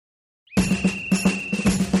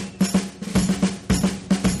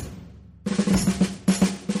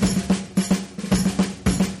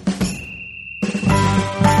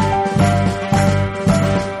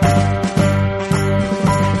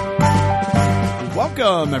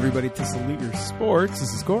Welcome, everybody, to Salute Your Sports.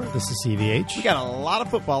 This is Corey. This is CVH. We got a lot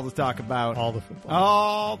of football to talk about. All the football.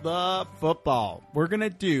 All the football. We're going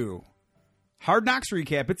to do Hard Knocks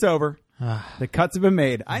recap. It's over. The cuts have been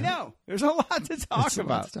made. I know. There's a lot to talk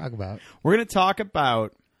about. We're going to talk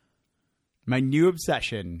about my new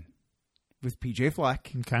obsession with PJ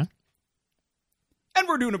Fleck. Okay. And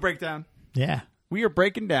we're doing a breakdown. Yeah. We are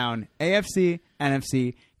breaking down AFC,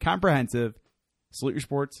 NFC, comprehensive Salute Your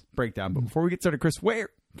Sports breakdown. But before we get started, Chris, where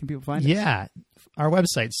can people find us? Yeah. Our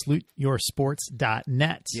website,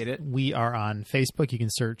 saluteyoursports.net. Get it? We are on Facebook. You can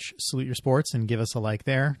search Salute Your Sports and give us a like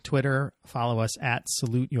there. Twitter, follow us at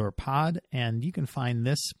Salute Your Pod. And you can find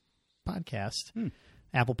this podcast,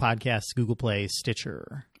 Apple Podcasts, Google Play,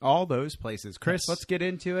 Stitcher. All those places. Chris, Yes. let's get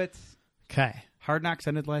into it. Okay. Hard Knocks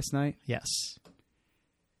ended last night. Yes.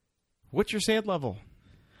 What's your sad level?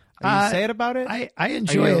 Are you sad about it? I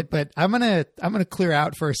enjoy it, but I'm gonna clear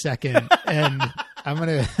out for a second, and I'm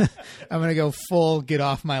gonna go full get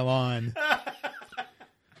off my lawn.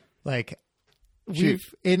 Like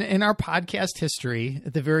we've in our podcast history,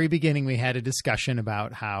 at the very beginning, we had a discussion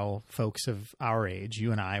about how folks of our age,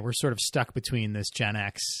 you and I, were sort of stuck between this Gen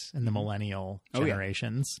X and the millennial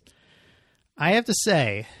generations. I have to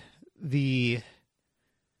say, the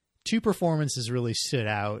two performances really stood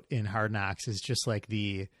out in Hard Knocks as just like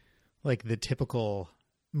the typical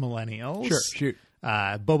millennials. Sure, shoot.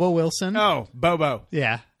 Bobo Wilson. Oh, Bobo.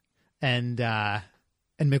 Yeah. And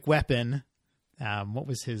McWeapon. What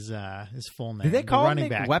was his full name? Did they call him running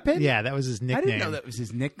back. McWeapon? Yeah, that was his nickname. I didn't know that was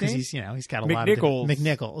his nickname. Because he's got a lot of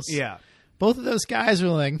McNichols. Yeah. Both of those guys were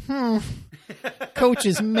like, coach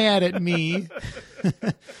is mad at me.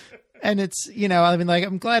 And it's,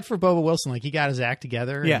 I'm glad for Bobo Wilson. Like, he got his act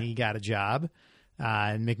together and he got a job.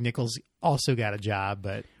 And McNichols also got a job,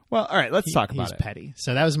 but well, all right, let's talk about he's it. petty.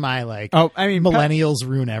 So that was my millennials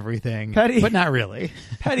ruin everything. Petty, but not really.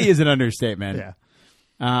 Petty is an understatement.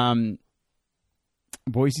 Yeah.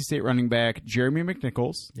 Boise State running back Jeremy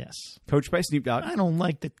McNichols. Yes. Coached by Snoop Dogg. I don't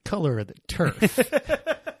like the color of the turf.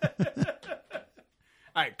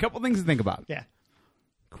 All right, couple things to think about. Yeah.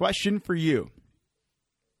 Question for you.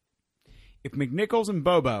 If McNichols and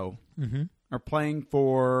Bobo are playing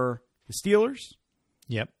for the Steelers,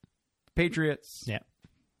 Yep. Patriots, Yep.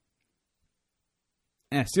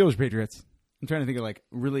 Steelers, Patriots. I'm trying to think of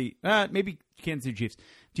really, maybe Kansas City Chiefs.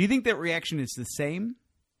 Do you think that reaction is the same?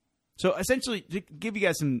 So essentially, to give you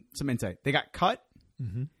guys some insight, they got cut.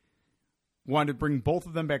 Wanted to bring both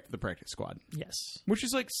of them back to the practice squad. Yes. Which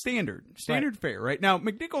is standard fare, right? Now,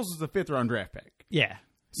 McNichols is a 5th-round draft pick. Yeah.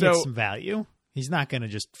 So it's some value. He's not going to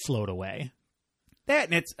just float away. That,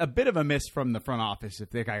 and it's a bit of a miss from the front office if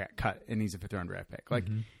that guy got cut and he's a 5th-round draft pick.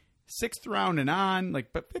 6th round and on,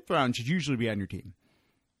 but 5th round should usually be on your team.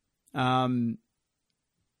 I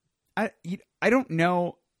don't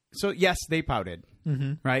know. So, yes, they pouted,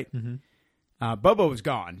 right? Bobo was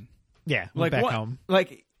gone. Yeah, went back home.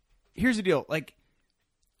 Here's the deal.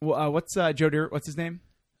 What's Joe Deere? What's his name?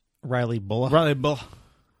 Riley Bulla. Riley Bulla.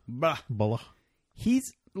 Bulla.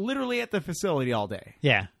 He's literally at the facility all day.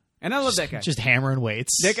 Yeah. And I love that guy. Just hammering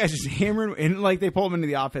weights. That guy's just hammering. And they pull him into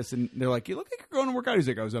the office and they're like, you look like you're going to work out. He's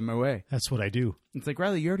like, I was on my way. That's what I do. It's like,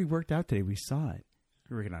 Riley, you already worked out today. We saw it.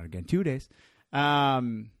 We're working out again 2 days.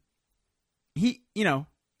 The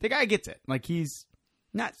guy gets it. He's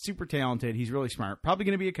not super talented. He's really smart. Probably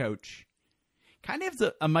going to be a coach. Kind of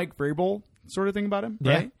has a Mike Vrabel sort of thing about him,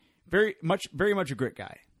 right? Very much a grit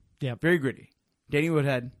guy. Yeah. Very gritty. Danny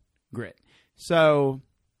Woodhead, grit. So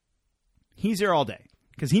he's there all day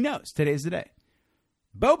because he knows today's the day.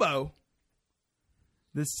 Bobo,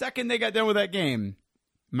 the second they got done with that game,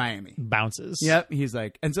 Miami. Bounces. Yep. He's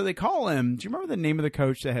like, and so they call him. Do you remember the name of the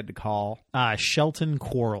coach they had to call? Shelton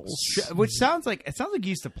Quarles. Which sounds like he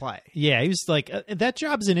used to play. Yeah, he was that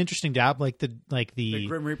job's an interesting job, the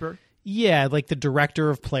Grim Reaper. Yeah, the director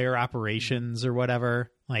of player operations or whatever.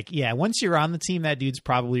 Once you're on the team, that dude's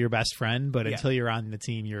probably your best friend, but until you're on the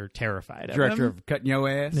team, you're terrified of Director him. of cutting your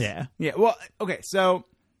ass. Yeah. Yeah. Well, okay, so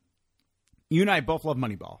you and I both love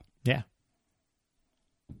Moneyball. Yeah.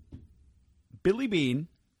 Billy Beane,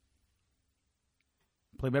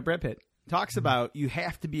 played by Brad Pitt, talks about you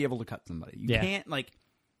have to be able to cut somebody. You can't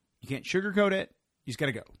sugarcoat it. You just got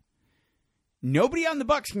to go. Nobody on the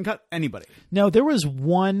Bucs can cut anybody. No, there was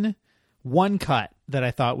one cut that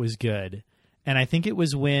I thought was good, and I think it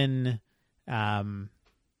was when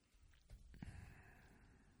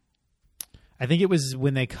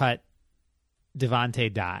they cut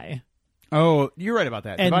Devontae Dye. Oh, you're right about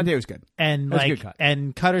that. Devontae was good. And that was a good cut.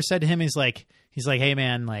 And Cutter said to him, he's like, hey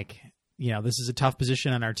man, this is a tough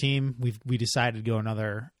position on our team. We decided to go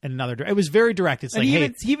another. It was very direct. It's like,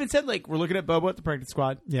 he even said, like, we're looking at Bobo at the practice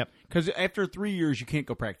squad. Yep. Because after 3 years, you can't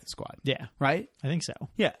go practice squad. Yeah. Right? I think so.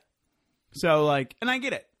 Yeah. So, like, and I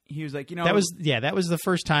get it. He was like, that was the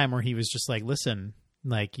first time where he was just like, listen,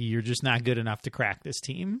 like, you're just not good enough to crack this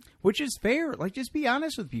team. Which is fair. Like, just be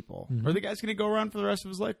honest with people. Mm-hmm. Or the guy's going to go around for the rest of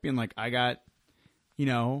his life being like, I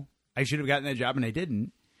should have gotten that job and I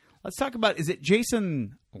didn't. Let's talk about, is it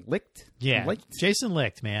Jason Licht? Yeah. Jason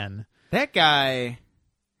Licht, man. That guy,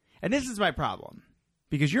 and this is my problem,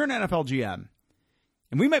 because you're an NFL GM,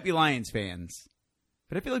 and we might be Lions fans,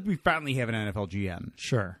 but I feel like we finally have an NFL GM.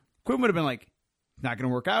 Sure. Quinn would have been like, not going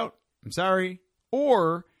to work out. I'm sorry.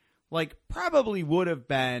 Or, like, probably would have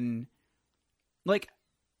been, like,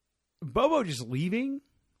 Bobo just leaving.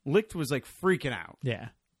 Licht was, like, freaking out. Yeah.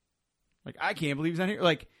 Like, I can't believe he's not here.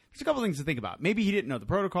 Like, there's a couple things to think about. Maybe he didn't know the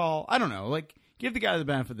protocol. I don't know. Like, give the guy the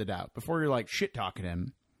benefit of the doubt before you're, like, shit-talking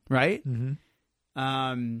him. Right? Mm-hmm.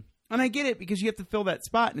 And I get it because you have to fill that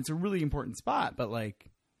spot, and it's a really important spot. But,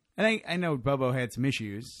 like, and I know Bobo had some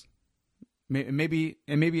issues. Maybe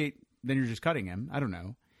then you're just cutting him. I don't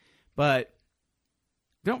know. But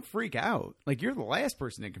don't freak out. Like, you're the last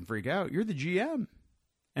person that can freak out. You're the GM.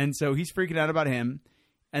 And so he's freaking out about him.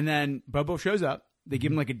 And then Bobo shows up. They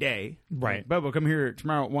give him like a day. Right. Like, Bobo, come here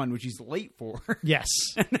tomorrow at 1, which he's late for. Yes.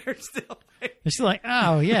 And they're still like,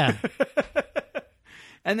 oh, yeah.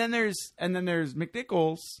 And then there's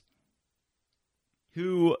McNichols,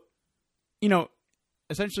 who,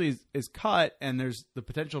 essentially is cut, and there's the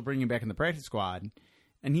potential of bringing him back in the practice squad.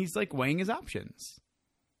 And he's, like, weighing his options.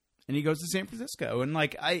 And he goes to San Francisco. And,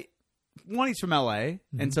 like, he's from L.A.,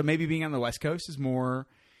 and so maybe being on the West Coast is more,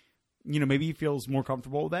 maybe he feels more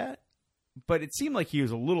comfortable with that. But it seemed like he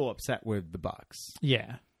was a little upset with the Bucs.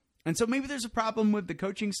 Yeah. And so maybe there's a problem with the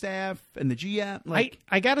coaching staff and the GM. Like,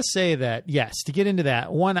 I got to say that, yes, to get into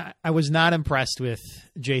that, one, I was not impressed with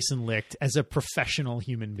Jason Licht as a professional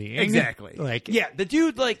human being. Exactly. Like, yeah, the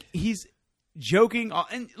dude, like, he's joking.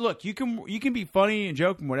 And look, you can be funny and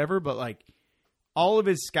joke and whatever, but, like, all of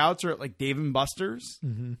his scouts are at, like, Dave & Buster's.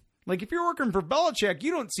 Mm-hmm. Like, if you're working for Belichick,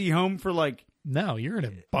 you don't see home for, like... No, you're in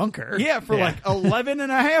a bunker. Yeah, for like 11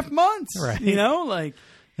 and a half months. Right. Like...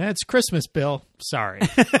 That's Christmas, Bill. Sorry.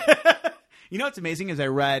 What's amazing is I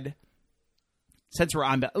read, since we're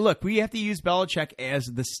on... Look, we have to use Belichick as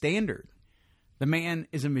the standard. The man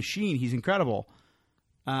is a machine. He's incredible.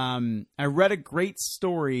 I read a great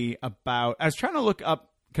story about... I was trying to look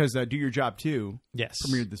up, because Do Your Job 2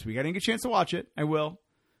 premiered this week. I didn't get a chance to watch it. I will.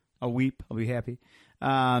 I'll weep. I'll be happy.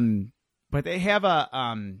 But they have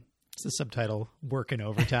a... It's the subtitle, Working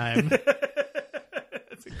Overtime.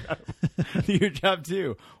 That's incredible. Do Your Job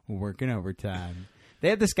 2, Working Overtime. They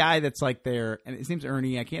have this guy that's like there, and his name's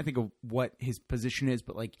Ernie. I can't think of what his position is,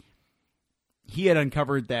 but like he had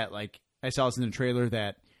uncovered that, like, I saw this in the trailer,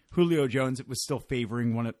 that Julio Jones was still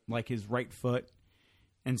favoring one of, like, his right foot.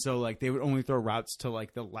 And so, like, they would only throw routes to,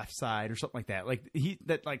 like, the left side or something like that. Like,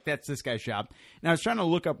 that's this guy's job. And I was trying to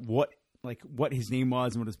look up what his name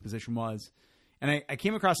was and what his position was. And I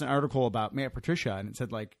came across an article about Matt Patricia, and it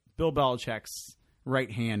said, like, Bill Belichick's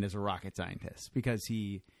right hand is a rocket scientist because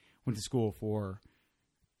he went to school for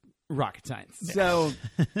rocket science. So,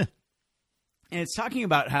 and it's talking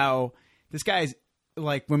about how this guy's,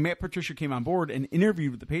 like, when Matt Patricia came on board and interviewed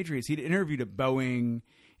with the Patriots, he'd interviewed at Boeing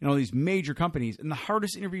and all these major companies, and the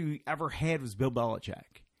hardest interview he ever had was Bill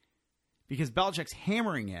Belichick. Because Belichick's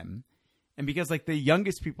hammering him, and because, like, the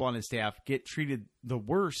youngest people on his staff get treated the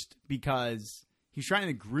worst because he's trying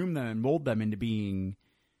to groom them and mold them into being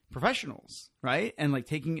professionals, right? And, like,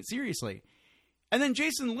 taking it seriously. And then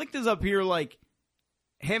Jason Licht is up here, like,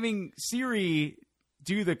 having Siri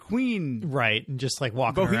do the Queen. Right, and just, like,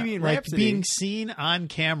 walking Bohemian around. Rhapsody. Like, being seen on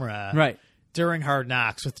camera. Right. During Hard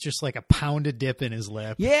Knocks with just, like, a pound of dip in his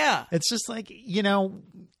lip. Yeah. It's just like, You're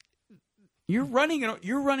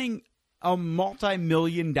running a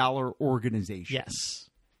multi-million-dollar organization. Yes.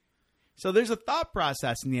 So there's a thought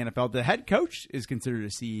process in the NFL. The head coach is considered a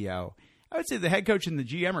CEO. I would say the head coach and the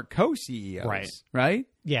GM are co-CEOs. Right?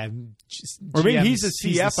 Yeah. Or maybe he's a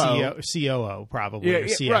CFO. COO, probably. Or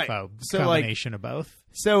CFO. Right. So, combination of both.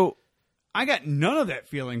 So I got none of that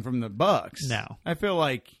feeling from the Bucs. No. I feel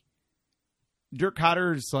like Dirk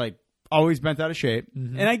Kotter's, like, always bent out of shape.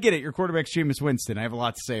 Mm-hmm. And I get it. Your quarterback's Jameis Winston. I have a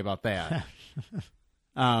lot to say about that.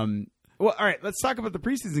 Well, all right. Let's talk about the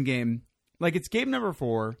preseason game. Like, it's game number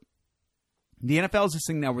 4. The NFL is this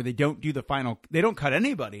thing now where they don't do the final. They don't cut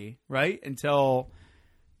anybody, right? Until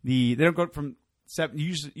they don't go from 7.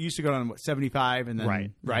 You used to go on 75 and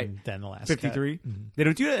then right, and then the last 53. Mm-hmm. They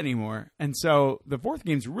don't do that anymore, and so the 4th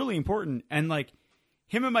game is really important. And, like,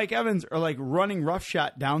 him and Mike Evans are like running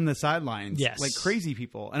roughshod down the sidelines, like crazy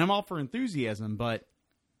people. And I'm all for enthusiasm, but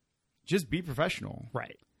just be professional,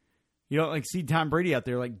 right? You don't like see Tom Brady out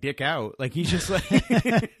there like dick out, like he's just like,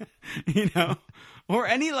 or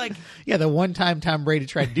any like the one time Tom Brady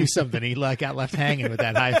tried to do something, he got left hanging with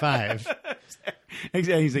that high five.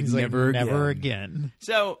 Exactly, he's like never again.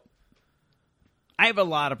 So I have a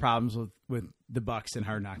lot of problems with the Bucs and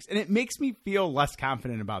Hard Knocks, and it makes me feel less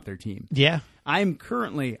confident about their team. Yeah. I'm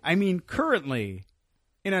currently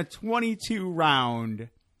in a 22-round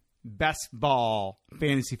best ball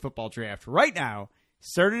fantasy football draft right now.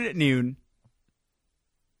 Started at noon,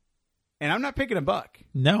 and I'm not picking a Buck.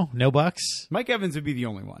 No Bucks. Mike Evans would be the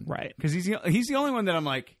only one. Right. Because he's the only one that I'm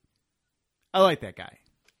like, I like that guy.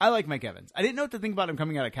 I like Mike Evans. I didn't know what to think about him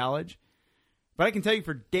coming out of college, but I can tell you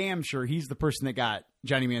for damn sure he's the person that got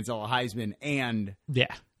Johnny Manziel a Heisman and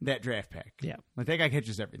that draft pick. Yeah. Like that guy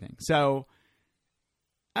catches everything. So,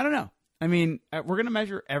 I don't know. I mean, we're going to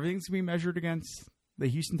measure, everything's going to be measured against the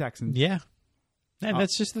Houston Texans. Yeah. And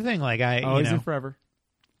that's just the thing. Like always and forever.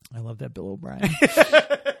 I love that Bill O'Brien.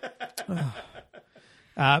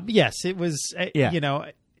 Yes, it was, and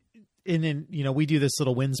then, we do this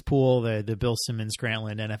little wins pool, the Bill Simmons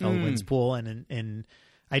Grantland NFL wins pool. And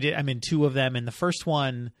I'm in two of them. And the first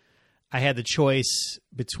one, I had the choice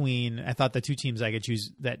between, I thought the two teams I could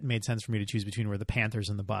choose that made sense for me to choose between were the Panthers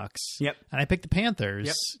and the Bucs. Yep. And I picked the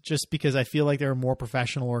Panthers just because I feel like they're a more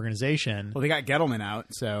professional organization. Well, they got Gettleman out,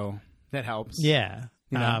 so that helps. Yeah.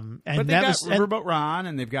 And but they got Riverboat Ron,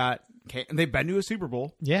 and they've been to a Super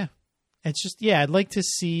Bowl. Yeah. It's just, I'd like to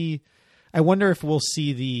see, I wonder if we'll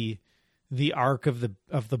see the arc of the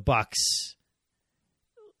Bucs.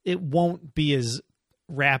 It won't be as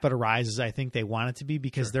rapid a rise as I think they want it to be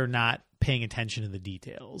because they're not paying attention to the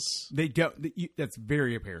details. They don't. That's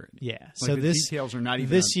very apparent. Yeah. Like so the details are not even.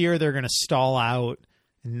 This year they're going to stall out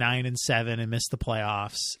 9-7 and miss the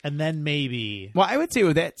playoffs, and then maybe. Well, I would say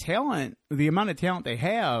with that talent, the amount of talent they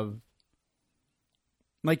have,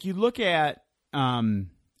 like you look at Atlanta.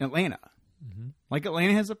 Mm-hmm. Like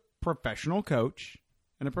Atlanta has a professional coach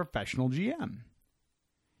and a professional GM,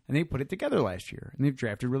 and they put it together last year, and they've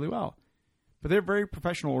drafted really well. But they're a very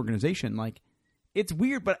professional organization. Like, it's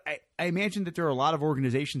weird, but I imagine that there are a lot of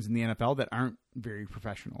organizations in the NFL that aren't very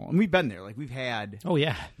professional. And we've been there. Like, we've had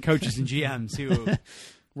coaches and GMs who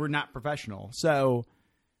were not professional. So,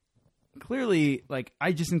 clearly, like,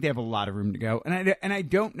 I just think they have a lot of room to go. And I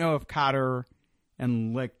don't know if Cotter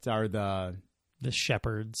and Licht are the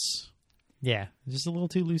shepherds. Yeah, just a little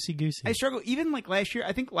too loosey-goosey. I struggle. Even, like, last year,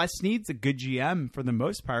 I think Les Snead's a good GM for the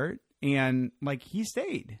most part. And, like, he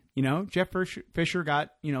stayed. Jeff Fisher got,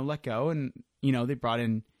 let go. And, they brought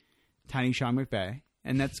in tiny Sean McVay.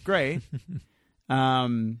 And that's great.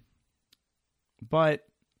 But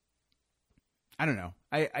I don't know.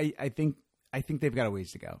 I think they've got a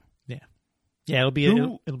ways to go. Yeah. Yeah, it'll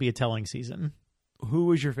be a telling season. Who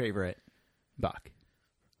was your favorite Buck?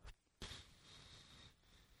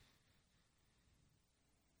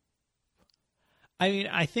 I mean,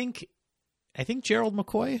 I think Gerald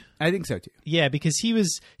McCoy. I think so too. Yeah, because he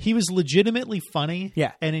was legitimately funny,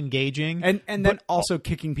 and engaging, and then also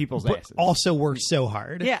kicking people's asses. Also worked so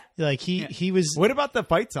hard. Yeah, like he was. What about the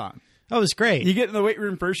fight song? Oh, it was great. You get in the weight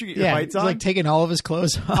room first, you get your fight song. Like taking all of his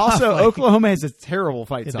clothes off. Also, Oklahoma has a terrible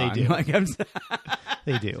fight song. They do.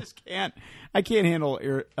 They do. I can't handle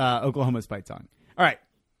Oklahoma's fight song. All right,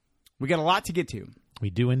 we got a lot to get to.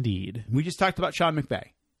 We do indeed. We just talked about Sean McVay.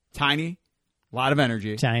 Tiny. A lot of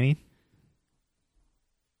energy. Tiny.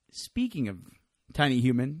 Speaking of tiny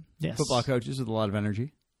human football coaches with a lot of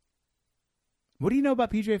energy, what do you know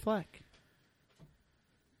about PJ Fleck?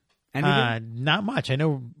 Not much. I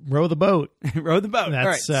know row the boat. Row the boat. All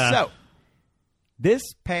right. So this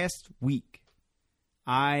past week,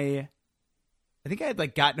 I think I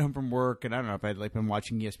had gotten home from work, and I don't know if I'd been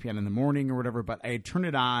watching ESPN in the morning or whatever, but I had turned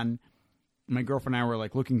it on. My girlfriend and I were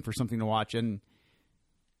looking for something to watch, and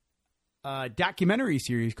a documentary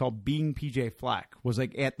series called Being PJ Fleck was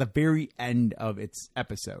at the very end of its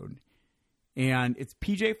episode. And it's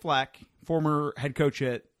PJ Fleck, former head coach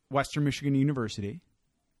at Western Michigan University,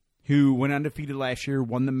 who went undefeated last year,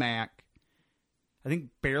 won the MAC. I think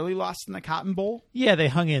barely lost in the Cotton Bowl. Yeah, they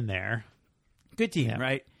hung in there. Good team,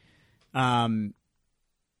 right? Then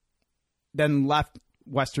left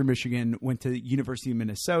Western Michigan, went to the University of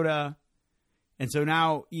Minnesota. And so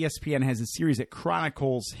now ESPN has a series that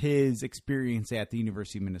chronicles his experience at the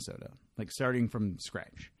University of Minnesota, starting from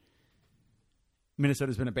scratch.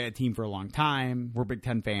 Minnesota's been a bad team for a long time. We're Big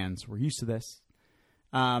Ten fans. We're used to this.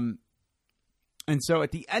 And so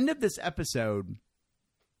at the end of this episode,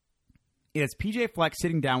 it has PJ Fleck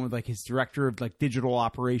sitting down with like his director of like digital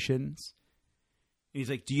operations. And he's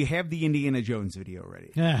like, "Do you have the Indiana Jones video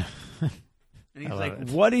ready?" Yeah. And he's like,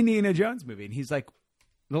 "What Indiana Jones movie?" And he's like,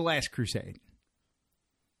 "The Last Crusade."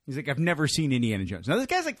 He's like, "I've never seen Indiana Jones." Now this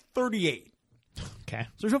guy's like 38. Okay.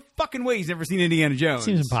 So there's no fucking way he's never seen Indiana Jones.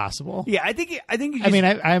 Seems impossible. Yeah, I think.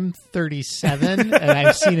 I'm 37 and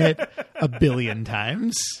I've seen it a billion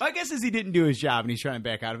times. My guess is he didn't do his job and he's trying to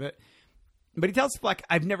back out of it. But he tells Fleck,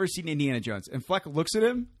 "I've never seen Indiana Jones," and Fleck looks at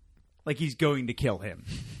him like he's going to kill him.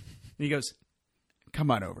 And he goes, "Come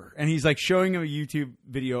on over." And he's like showing him a YouTube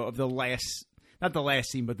video of not the last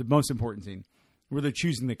scene, but the most important scene where they're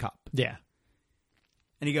choosing the cup. Yeah.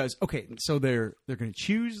 And he goes, "Okay, so they're going to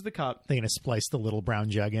choose the cup. They're going to splice the little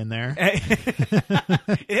brown jug in there."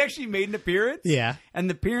 It actually made an appearance. Yeah. And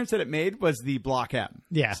the appearance that it made was the Block M.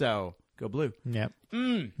 Yeah. So go blue. Yep.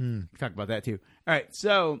 Talk about that too. All right.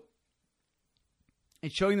 So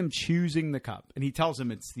it's showing them choosing the cup. And he tells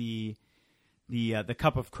them it's the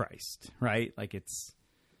cup of Christ, right? Like it's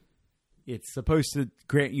supposed to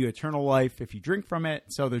grant you eternal life if you drink from it.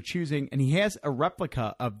 So they're choosing, and he has a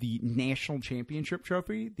replica of the national championship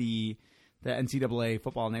trophy, the NCAA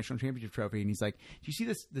football national championship trophy. And he's like, "Do you see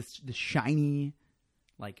this shiny,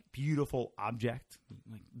 like beautiful object?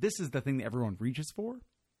 Like this is the thing that everyone reaches for,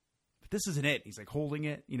 but this isn't it." He's like holding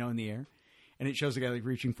it, in the air, and it shows the guy like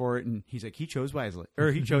reaching for it, and he's like, he chose wisely,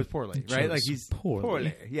 or he chose poorly, right? Like he's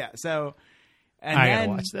poorly. Yeah. So, and I gotta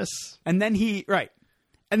watch this. And then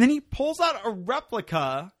And then he pulls out a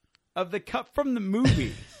replica of the cup from the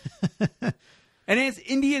movie. And as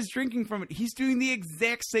Indy's drinking from it, he's doing the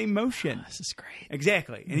exact same motion. Oh, this is great.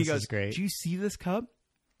 Exactly. And he goes, great. "Do you see this cup?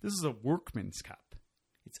 This is a workman's cup.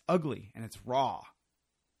 It's ugly and it's raw.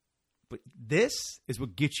 But this is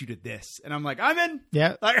what gets you to this." And I'm like, "I'm in."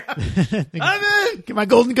 Yeah. I'm in. Get my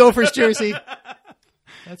Golden Gophers jersey.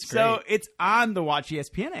 That's great. So it's on the Watch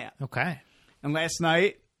ESPN app. Okay. And last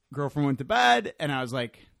night, girlfriend went to bed, and I was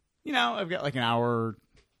like, I've got like an hour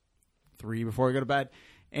 3 before I go to bed.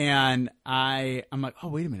 And I'm like, oh,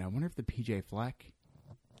 wait a minute. I wonder if the PJ Fleck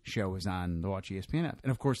show is on the Watch ESPN app.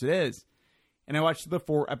 And of course it is. And I watched the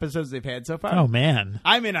 4 episodes they've had so far. Oh, man.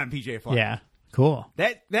 I'm in on PJ Fleck. Yeah. Cool.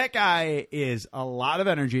 That guy is a lot of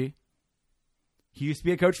energy. He used to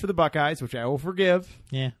be a coach for the Buckeyes, which I will forgive.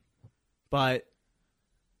 Yeah. But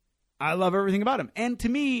I love everything about him. And to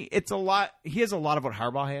me, he has a lot of what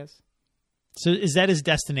Harbaugh has. So is that his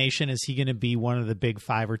destination? Is he going to be one of the big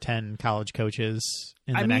 5 or 10 college coaches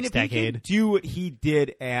in the next decade? He can do what he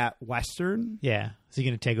did at Western. Yeah. Is he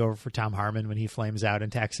going to take over for Tom Harmon when he flames out in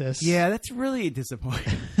Texas? Yeah, that's really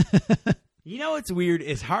disappointing. What's weird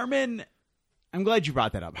is Harmon. I'm glad you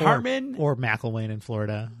brought that up. Harmon or McElwain in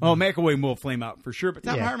Florida. Oh, McElwain will flame out for sure. But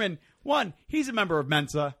Tom Yeah. Harmon, he's a member of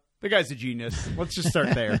Mensa. The guy's a genius. Let's just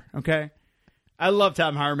start there, okay? I love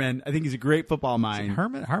Tom Harmon. I think he's a great football mind.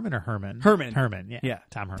 Harmon or Herman? Herman. Yeah.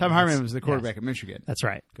 Tom Harmon. Tom Harmon was the quarterback at Michigan. That's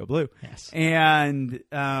right. Go blue. Yes. And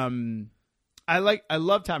I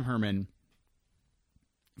love Tom Herman.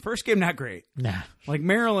 First game, not great. Nah. Like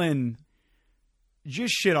Maryland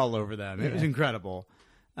just shit all over them. It was incredible.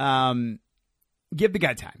 Give the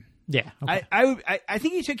guy time. Yeah. Okay. I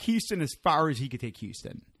think he took Houston as far as he could take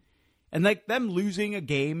Houston. And like them losing a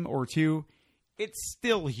game or two, it's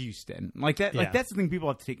still Houston. Like that. Yeah. Like that's the thing people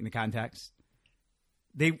have to take into context.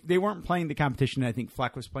 They weren't playing the competition. I think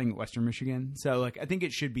Fleck was playing at Western Michigan. So like I think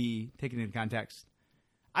it should be taken into context.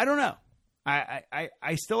 I don't know.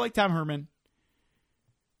 I still like Tom Herman.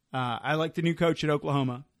 I like the new coach at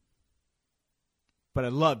Oklahoma. But I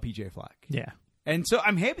love PJ Fleck. Yeah. And so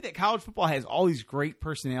I'm happy that college football has all these great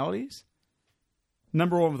personalities.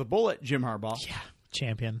 Number 1 with a bullet, Jim Harbaugh. Yeah.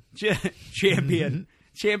 Champion. Champion.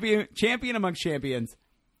 Champion amongst champions.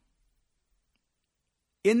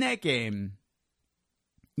 In that game,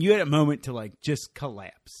 you had a moment to like just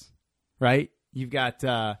collapse, right? You've got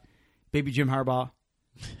baby Jim Harbaugh.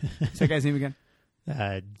 What's that guy's name again?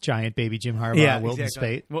 Giant baby Jim Harbaugh. Wilton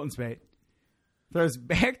exactly. Wilton Spate. Throws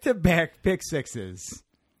back-to-back pick sixes.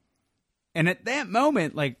 And at that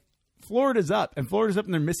moment, like, Florida's up, and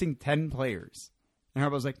they're missing 10 players. And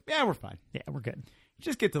Harbaugh's like, yeah, we're fine. Yeah, we're good.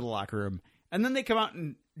 Just get to the locker room. And then they come out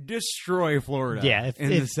and destroy Florida in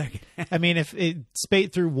the second half. I mean, if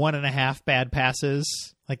Spate threw 1.5 bad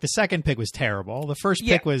passes, like the second pick was terrible. The first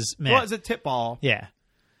pick was meh. Well, it was a tip ball. Yeah.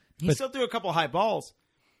 He still threw a couple high balls.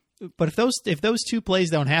 But if those 2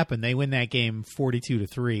 plays don't happen, they win that game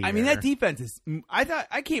 42-3. I mean, that defense is.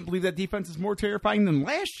 I can't believe that defense is more terrifying than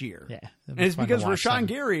last year. Yeah, and it's because Rashawn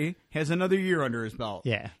Gary has another year under his belt.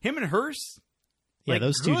 Yeah, him and Hurst. Yeah,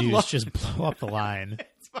 those 2 dudes just blow up the line.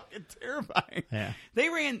 It's fucking terrifying. Yeah,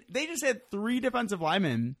 they just had 3 defensive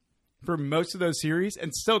linemen for most of those series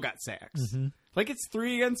and still got sacks. Mm-hmm. Like, it's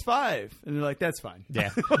 3 against 5. And they're like, that's fine.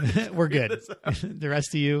 Yeah, we're good. The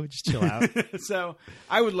rest of you, just chill out. So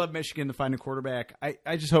I would love Michigan to find a quarterback.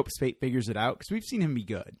 I just hope Spate figures it out because we've seen him be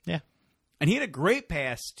good. Yeah. And he had a great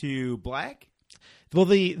pass to Black. Well,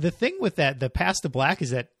 the thing with that, the pass to Black,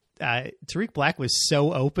 is that Tariq Black was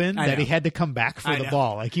so open that he had to come back for the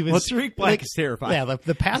ball. Like he was. Well, Tariq Black is terrifying. Yeah,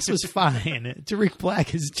 the pass was fine. Tariq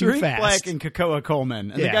Black is too fast. Tariq Black and Kakoa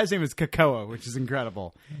Coleman, and the guy's name is Kakoa, which is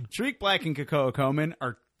incredible. Tariq Black and Kakoa Coleman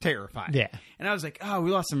are terrifying. Yeah, and I was like, oh,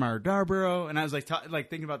 we lost Amara Darborough, and I was like,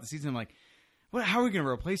 thinking about the season. I'm like, what? How are we going to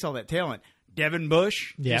replace all that talent? Devin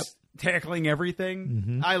Bush, just tackling everything.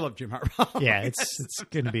 Mm-hmm. I love Jim Harbaugh. Yeah, it's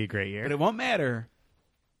going to be a great year, but it won't matter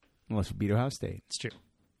unless we beat Ohio State. It's true.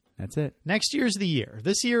 That's it. Next year's the year.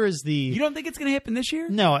 This year is the... You don't think it's going to happen this year?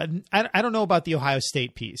 No, I don't know about the Ohio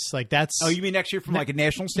State piece. Like that's... Oh, you mean next year from like a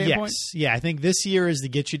national standpoint? Yes. Yeah, I think this year is the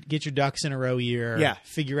get your ducks in a row year. Yeah.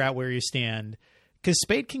 Figure out where you stand. Because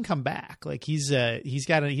Spade can come back. Like he's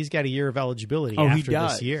got a year of eligibility after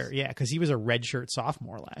this year. Yeah, because he was a redshirt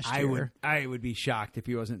sophomore last year. I would be shocked if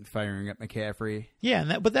he wasn't firing up McCaffrey.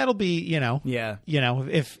 Yeah, but that'll be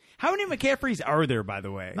if how many McCaffreys are there, by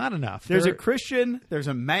the way? Not enough. There's a Christian. There's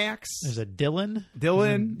a Max. There's a Dylan.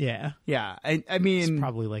 Yeah. I mean, it's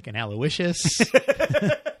probably like an Aloysius.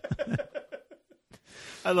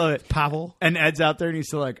 I love it. Pavel. And Ed's out there, and he's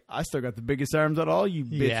still like, I still got the biggest arms out of all you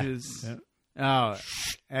bitches. Yeah. Oh,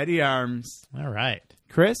 Eddie Arms. All right.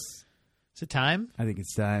 Chris? Is it time? I think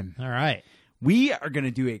it's time. All right. We are going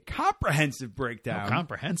to do a comprehensive breakdown.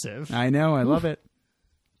 Comprehensive? I know. I love it.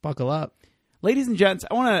 Buckle up. Ladies and gents,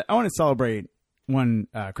 I want to celebrate one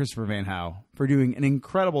Christopher Van Howe for doing an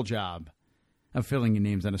incredible job of filling in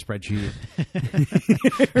names on a spreadsheet.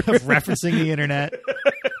 Of referencing the internet.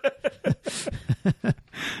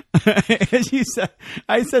 As you said,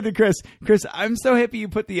 I said to Chris, I'm so happy you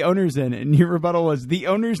put the owners in, and your rebuttal was, the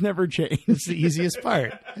owners never change. It's the easiest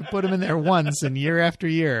part. I put them in there once, and year after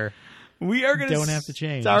year, we are going to have to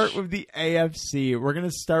change. Start with the AFC. We're going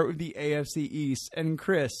to start with the AFC East, and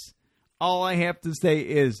Chris, all I have to say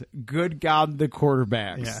is, good God, the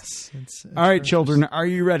quarterbacks. Yes. It's all right, children, are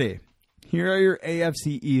you ready? Here are your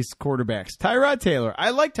AFC East quarterbacks. Tyrod Taylor.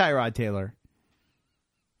 I like Tyrod Taylor.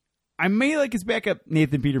 I may like his backup,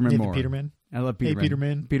 Nathan Peterman, more. Peterman. I love Peterman. Hey,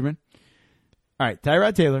 Peterman. Peterman. All right,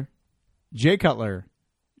 Tyrod Taylor, Jay Cutler,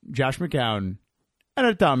 Josh McCown, and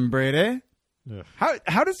a Tom Brady. Ugh.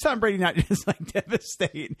 How does Tom Brady not just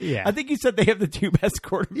devastate? Yeah. I think you said they have the two best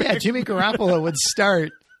quarterbacks. Yeah, Jimmy Garoppolo would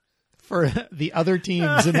start for the other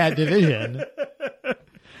teams in that division.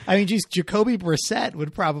 I mean, geez, Jacoby Brissett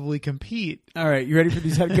would probably compete. All right, you ready for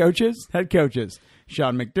these head coaches? Head coaches.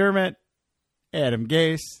 Sean McDermott, Adam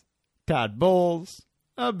Gase, Todd Bowles,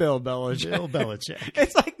 Bill Belichick.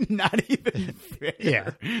 It's like not even fair. Yeah.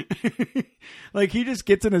 Like he just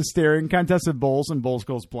gets in a staring contest with Bowles and Bowles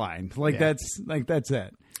goes blind. That's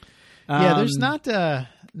it. Yeah, there's not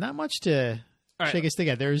much to shake a stick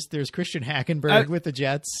at. There's Christian Hackenberg with the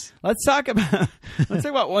Jets. Let's talk about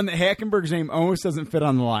one that Hackenberg's name almost doesn't fit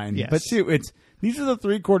on the line. Yes. But two, these are the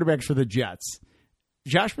three quarterbacks for the Jets.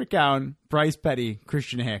 Josh McCown, Bryce Petty,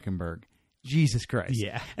 Christian Hackenberg. Jesus Christ.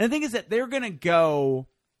 Yeah. And the thing is that they're going to go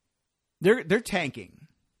they're tanking.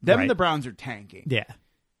 Them and the Browns are tanking. Yeah.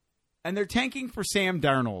 And they're tanking for Sam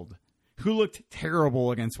Darnold, who looked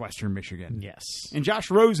terrible against Western Michigan. Yes. And Josh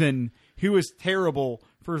Rosen, who was terrible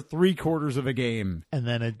for 3/4 of a game. And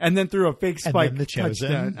then threw a fake spike. And then the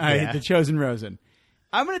Chosen. The Chosen Rosen.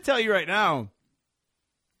 I'm going to tell you right now,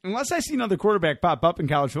 unless I see another quarterback pop up in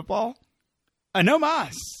college football, no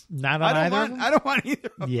mas. Not on either. I don't want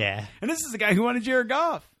either. Yeah. And this is the guy who wanted Jared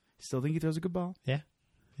Goff. Still think he throws a good ball. Yeah.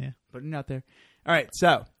 Yeah. Putting it out there. All right,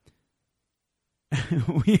 so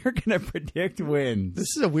we are going to predict wins.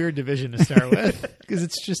 This is a weird division to start with because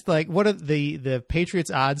it's just like, what are the Patriots'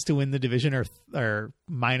 odds to win the division are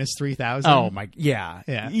minus 3,000? Oh my,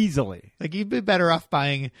 yeah, easily. Like you'd be better off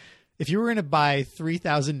buying. If you were going to buy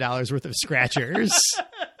 $3,000 worth of scratchers,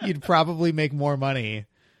 you'd probably make more money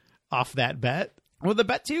off that bet. Well, the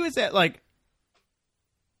bet too is that, like,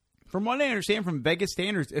 from what I understand from Vegas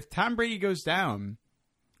standards, if Tom Brady goes down,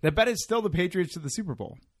 the bet is still the Patriots to the Super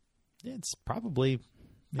Bowl. Yeah, it's probably.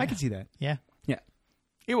 Yeah. I can see that. Yeah.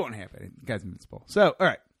 It won't happen. The guy's invincible. So, all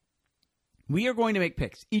right. We are going to make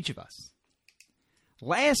picks, each of us.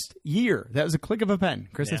 Last year, that was a click of a pen.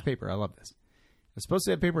 Chris has paper. I love this. I was supposed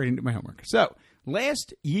to have paper. I didn't do my homework. So,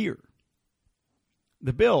 last year,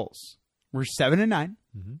 the Bills were 7-9.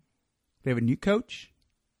 Mm-hmm. They have a new coach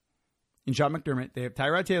in Sean McDermott. They have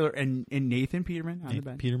Tyrod Taylor and Nathan Peterman on the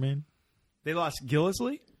bench. Peterman. They lost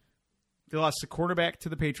Gillislee, They lost the quarterback to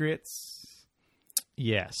the Patriots.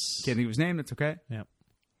 Yes. Can't think of his name. That's okay. Yep.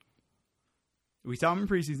 We saw him in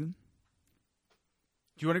preseason.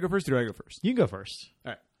 Do you want to go first or do I go first? You go first.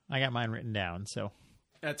 All right. I got mine written down, so.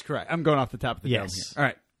 That's correct. I'm going off the top of the dome here. All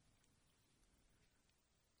right.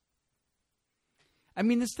 I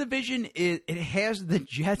mean, this division, it has the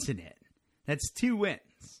Jets in it. That's 2 wins.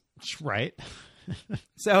 Right.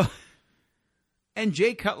 So, and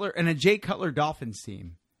Jay Cutler, and a Jay Cutler Dolphins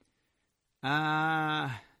team.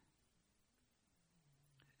 6-10.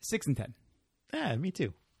 Yeah, me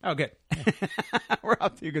too. Oh, good. We're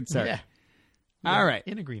off to a good start. Yeah. All right.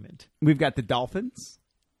 In agreement. We've got the Dolphins.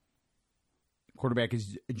 Quarterback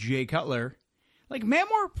is Jay Cutler. Like, Matt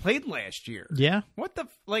Moore played last year. Yeah. What the...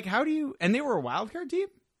 Like, how do you... And they were a wild card team?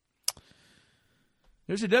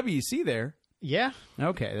 There's a WC there. Yeah.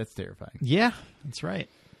 Okay, that's terrifying. Yeah, that's right.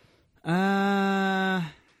 I'm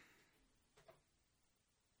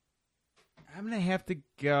going to have to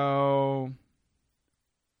go...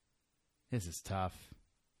 This is tough.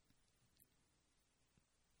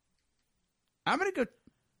 I'm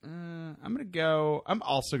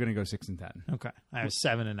also going to go 6-10. Okay. I was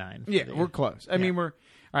 7-9. Yeah, we're close. I mean, we're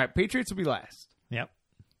all right. Patriots will be last. Yep.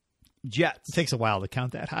 Jets. It takes a while to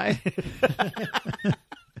count that high.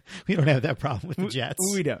 We don't have that problem with the Jets.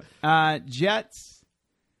 We don't. Jets.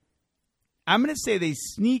 I'm going to say they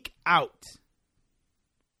sneak out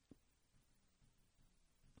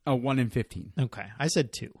a 1-15. Okay. I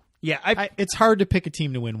said 2. Yeah, it's hard to pick a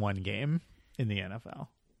team to win one game in the NFL.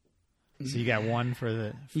 So you got one for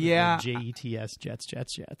the JETS,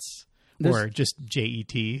 Jets. Or just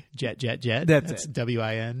JET, Jet. That's it.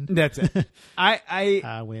 WIN. That's it.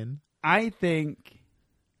 I win. I think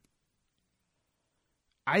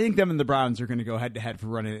them and the Browns are going to go head-to-head for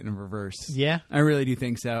running it in reverse. Yeah. I really do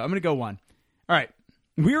think so. I'm going to go 1. All right.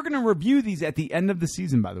 We are going to review these at the end of the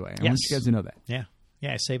season, by the way. I want you guys to know that. Yeah.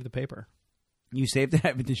 Yeah, I saved the paper. You saved it? I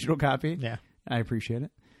have a digital copy? Yeah. I appreciate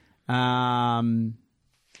it.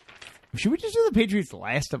 Should we just do the Patriots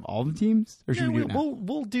last of all the teams? Or should we do it now?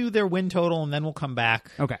 We'll do their win total, and then we'll come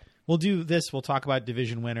back. Okay. We'll do this. We'll talk about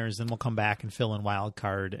division winners, then we'll come back and fill in wild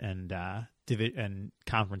card and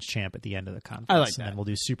conference champ at the end of the conference. I like that. And then we'll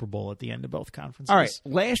do Super Bowl at the end of both conferences. All right.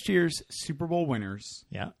 Last year's Super Bowl winners,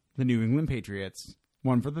 yeah, the New England Patriots,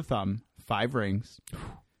 1 for the thumb, 5 rings.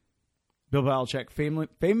 Bill Belichick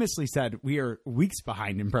famously said, "We are weeks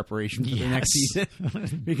behind in preparation for the next season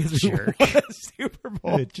because we won a Super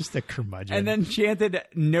Bowl." Just a curmudgeon. And then chanted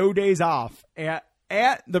no days off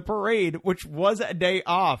at the parade, which was a day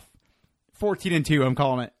off. 14-2, I'm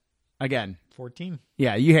calling it again. 14.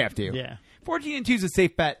 Yeah, you have to. Yeah, 14-2 is a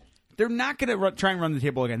safe bet. They're not going to try and run the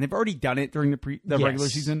table again. They've already done it during the regular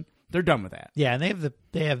season. They're done with that. Yeah, and they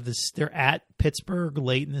have this. They're at Pittsburgh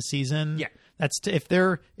late in the season. Yeah, that's if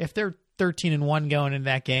they're 13-1 going into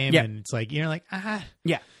that game, and it's like you're like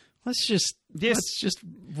let's just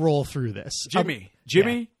roll through this.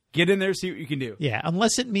 Jimmy, get in there, see what you can do. Yeah,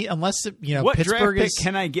 unless what Pittsburgh draft pick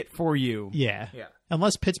can I get for you? Yeah.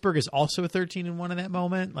 Unless Pittsburgh is also a 13-1 in that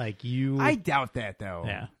moment, like you. I doubt that though.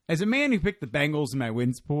 Yeah. As a man who picked the Bengals in my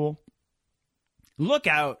wins pool, look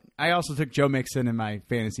out! I also took Joe Mixon in my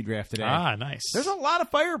fantasy draft today. Ah, nice. There's a lot of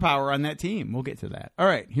firepower on that team. We'll get to that. All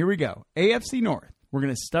right, here we go. AFC North. We're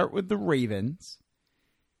going to start with the Ravens.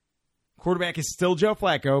 Quarterback is still Joe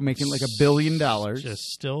Flacco, making like $1 billion.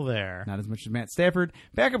 Just still there. Not as much as Matt Stafford.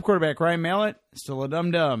 Backup quarterback, Ryan Mallett, still a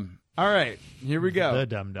dum-dum. All right, here we go. The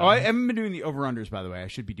dum-dum. Oh, I haven't been doing the over-unders, by the way. I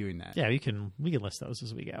should be doing that. Yeah, we can list those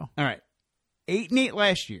as we go. All right. 8-8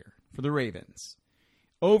 last year for the Ravens.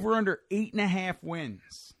 Over-under 8.5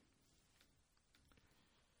 wins.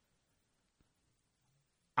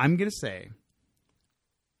 I'm going to say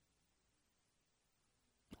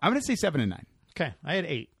 7-9. Okay, I had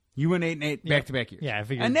 8. You went 8-8 back-to-back years. Yeah, I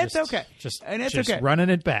figured. And that's okay. And that's okay. Running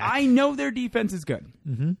it back. I know their defense is good.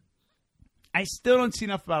 Mm-hmm. I still don't see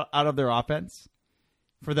enough out of their offense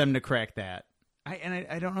for them to crack that.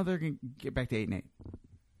 I don't know if they're going to get back to 8-8.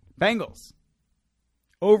 Bengals.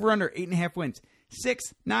 Over under 8.5 wins.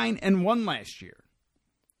 6-9-1 last year.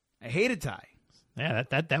 I hate a tie. Yeah,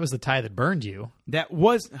 that was the tie that burned you. That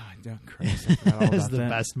was Christ, I forgot all that was about the that.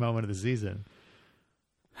 best moment of the season.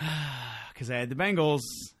 Because I had the Bengals,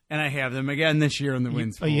 and I have them again this year in the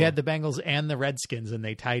wins pool. You had the Bengals and the Redskins, and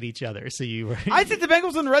they tied each other. So you were. I took the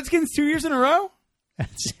Bengals and the Redskins 2 years in a row?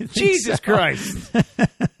 Jesus Christ.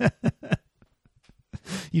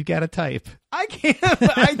 You got a type. I can't.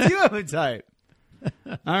 I do have a type.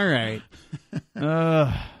 All right.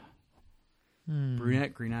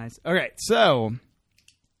 Brunette, green eyes. All right, so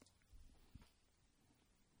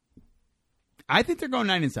I think they're going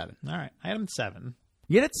 9-7. All right, I had them 7.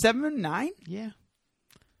 You had 7-9? Yeah.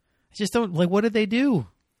 I just don't like. What did they do?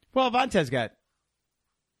 Well, Vontaze got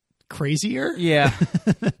crazier. Yeah.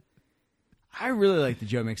 I really like the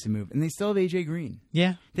Joe Mixon move, and they still have AJ Green.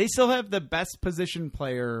 Yeah. They still have the best position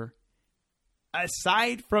player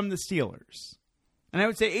aside from the Steelers. And I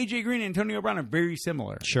would say AJ Green and Antonio Brown are very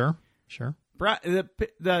similar. Sure. The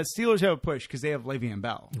Steelers have a push because they have Le'Veon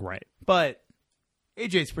Bell. Right. But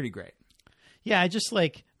AJ's pretty great. Yeah, I just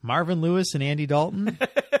like Marvin Lewis and Andy Dalton.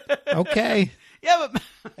 Okay. Yeah,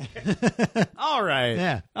 but all right.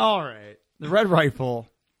 Yeah. All right. The Red Rifle.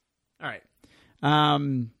 All right.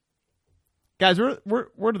 Guys, where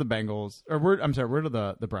do the Bengals where do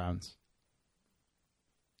the Browns?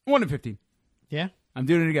 1-15. Yeah. I'm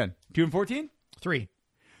doing it again. 2-14? 3.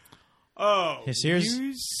 Oh, here's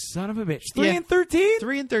you son of a bitch. 3-13?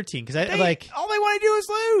 3-13 because I all they want to do is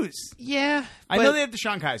lose. Yeah, I know they have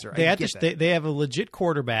DeShone Kizer. They have a legit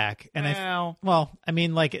quarterback, and I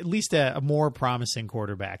mean, like at least a more promising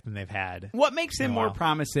quarterback than they've had. What makes him more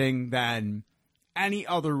promising than any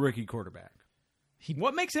other rookie quarterback?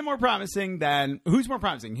 What makes him more promising than who's more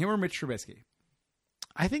promising, him or Mitch Trubisky?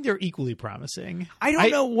 I think they're equally promising. I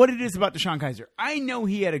don't know what it is about DeShone Kizer. I know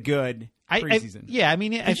he had a good preseason. I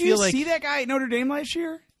mean, I feel like... Did you see that guy at Notre Dame last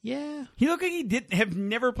year? Yeah. He looked like he have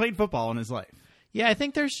never played football in his life. Yeah, I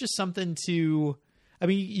think there's just something to... I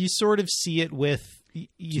mean, you sort of see it with... Do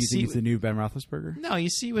you think he's the new Ben Roethlisberger? No, you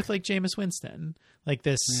see with like Jameis Winston. Like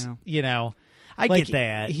this, I like, get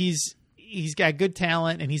that. He's got good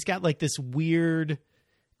talent, and he's got like this weird...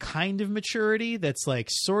 kind of maturity that's like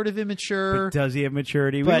sort of immature. But does he have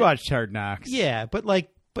maturity? We watched Hard Knocks. Yeah, but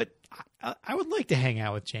I would like to hang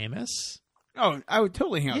out with Jameis. Oh, I would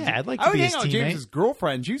totally hang out. Yeah, I'd like to be his teammate. I would hang out with Jameis'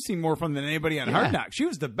 girlfriend. You've seen more fun than anybody on Hard Knocks. She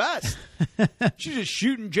was the best. She's just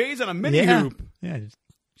shooting Jays on a mini hoop. Yeah.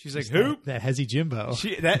 She's like, hoop? That Hezzy Jimbo.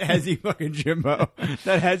 That Hezzy fucking Jimbo.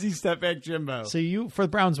 That Hezzy step back Jimbo. So for the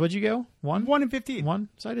Browns, what'd you go? 1-15. 1?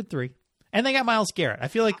 So I did 3. And they got Myles Garrett.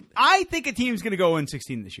 I think a team's going to go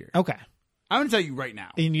 1-16 this year. Okay. I'm going to tell you right now.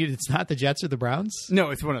 And it's not the Jets or the Browns?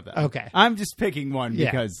 No, it's one of them. Okay. I'm just picking one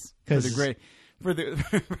because for the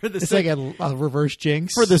it's sake, like a reverse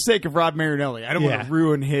jinx. For the sake of Rod Marinelli. I don't want to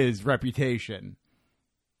ruin his reputation.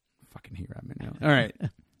 Fucking hate Rod Marinelli. All right.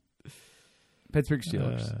 Pittsburgh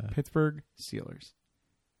Steelers.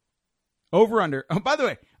 Over under. Oh, by the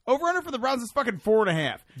way, over under for the Browns is fucking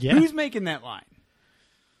 4.5. Yeah. Who's making that line?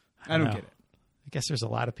 I don't get it. I guess there's a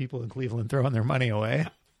lot of people in Cleveland throwing their money away.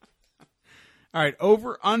 All right,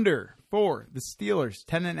 over under for the Steelers,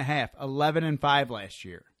 10.5, 11-5 last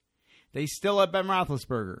year. They still have Ben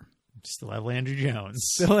Roethlisberger. Still have Landry Jones.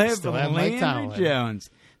 Still have Landry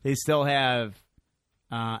Jones. They still have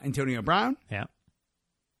Antonio Brown. Yeah.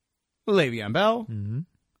 Le'Veon Bell. Mm-hmm.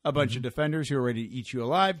 A bunch of defenders who are ready to eat you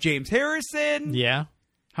alive. James Harrison. Yeah.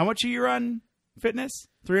 How much a year on fitness?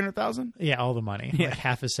 300,000? Yeah, all the money. Yeah. Like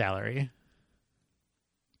half his salary.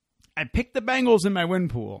 I picked the Bengals in my win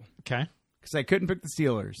pool. Okay. Because I couldn't pick the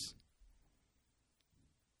Steelers.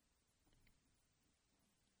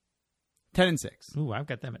 10-6. Ooh, I've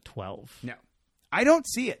got them at 12. No. I don't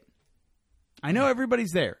see it. I know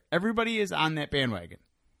everybody's there. Everybody is on that bandwagon.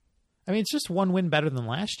 I mean, it's just one win better than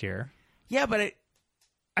last year. Yeah, but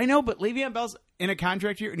I know, but Le'Veon Bell's in a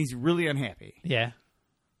contract year, and he's really unhappy. Yeah.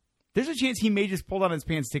 There's a chance he may just pull down his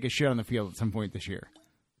pants and take a shit on the field at some point this year.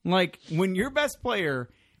 Like, when your best player,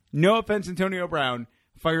 no offense, Antonio Brown,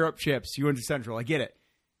 fire up chips, you went to Central. I get it.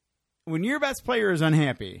 When your best player is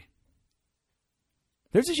unhappy,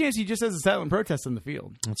 there's a chance he just has a silent protest on the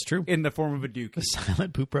field. That's true. In the form of a dookie. A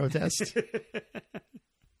silent poop protest.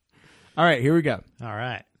 All right, here we go. All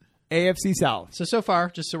right. AFC South. So far,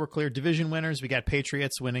 just so we're clear, division winners, we got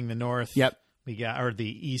Patriots winning the North. Yep. We got, or the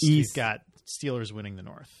East. We've got Steelers winning the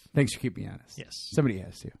North. Thanks for keeping me honest. Yes. Somebody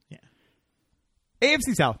has to. Yeah.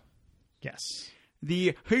 AFC South. Yes.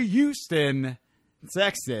 The Houston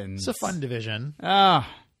Texans. It's a fun division. I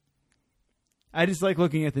just like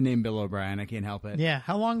looking at the name Bill O'Brien. I can't help it. Yeah.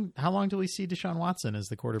 How long do we see Deshaun Watson as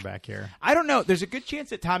the quarterback here? I don't know. There's a good chance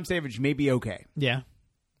that Tom Savage may be okay. Yeah.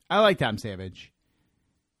 I like Tom Savage.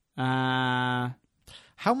 How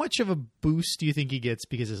much of a boost do you think he gets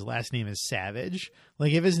because his last name is Savage?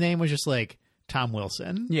 Like if his name was just like Tom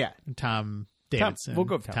Wilson. Yeah. Tom Davidson. We'll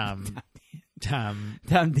go with Tom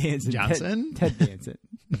Danson. Johnson. Ted Danson.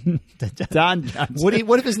 Don Johnson.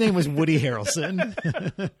 What if his name was Woody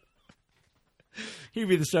Harrelson? He'd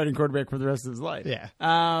be the starting quarterback for the rest of his life. Yeah.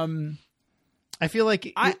 I feel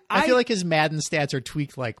like I feel like his Madden stats are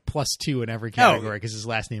tweaked like +2 in every category because his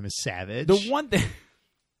last name is Savage. The one thing,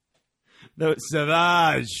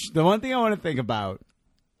 Savage. The one thing I want to think about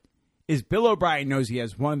is Bill O'Brien knows he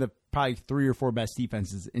has one of the probably 3 or 4 best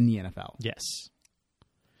defenses in the NFL. Yes.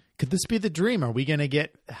 Could this be the dream? Are we going to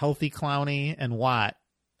get healthy Clowney and Watt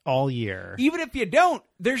all year? Even if you don't,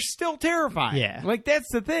 they're still terrifying. Yeah. Like,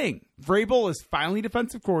 that's the thing. Vrabel is finally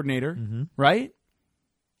defensive coordinator, right?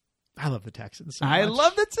 I love the Texans so much. I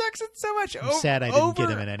love the Texans so much. I'm sad I didn't get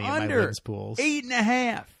him in any of my wins pools.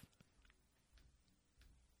 8.5.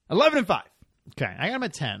 11-5. Okay, I got him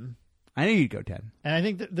at 10. I knew you'd go 10. And I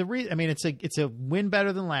think it's a win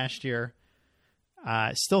better than last year.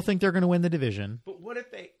 Still think they're going to win the division. But what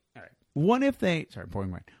if they... All right. What if they... Sorry,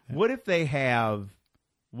 pouring wine. What if they have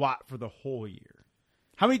Watt for the whole year?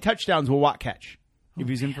 How many touchdowns will Watt catch if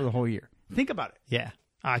he's in for the whole year? Think about it. Yeah.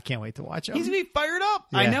 I can't wait to watch him. He's going to be fired up.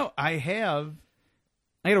 Yeah. I know. I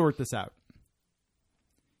got to work this out.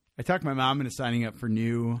 I talked my mom into signing up for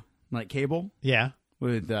new cable. Yeah.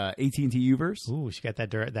 With AT&T Uverse. Ooh, she got that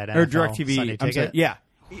NFL or DirecTV Sunday ticket. Sorry, yeah,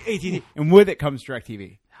 AT&T, and with it comes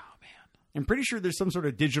DirecTV. Oh man, I'm pretty sure there's some sort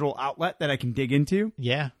of digital outlet that I can dig into.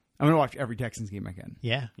 Yeah, I'm gonna watch every Texans game I can.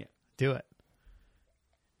 Yeah, do it.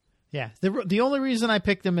 Yeah, the only reason I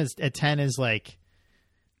picked them is at 10 is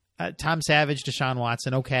Tom Savage, Deshaun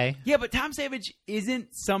Watson. Okay, yeah, but Tom Savage isn't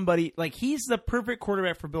somebody he's the perfect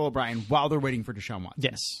quarterback for Bill O'Brien while they're waiting for Deshaun Watson.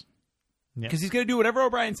 Yes, because he's gonna do whatever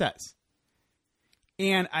O'Brien says.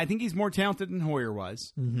 And I think he's more talented than Hoyer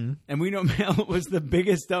was. Mm-hmm. And we know Mallett was the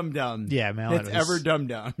biggest dum-dum Mallett that's ever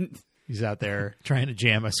dum-dummed. He's out there trying to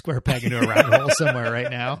jam a square peg into a round hole somewhere right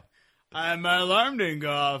now. My alarm didn't go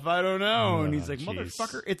off. I don't know. And he's like,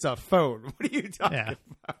 motherfucker, it's a phone. What are you talking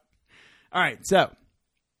about? All right, so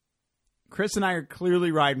Chris and I are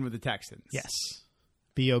clearly riding with the Texans. Yes.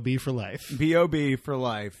 B.O.B. for life. B.O.B. for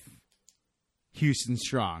life. Houston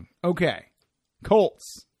strong. Okay.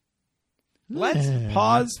 Colts. Let's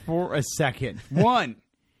pause for a second. One,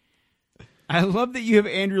 I love that you have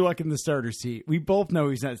Andrew Luck in the starter seat. We both know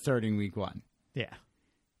he's not starting week 1. Yeah.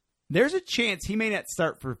 There's a chance he may not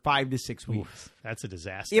start for 5 to 6 weeks. Oof, that's a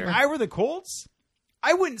disaster. If I were the Colts,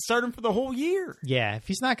 I wouldn't start him for the whole year. Yeah, if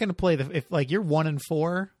he's not going to play, if you're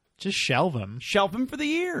 1-4, just shelve him. Shelve him for the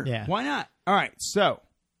year. Yeah. Why not? All right, so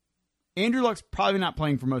Andrew Luck's probably not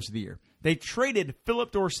playing for most of the year. They traded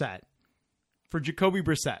Philip Dorsett for Jacoby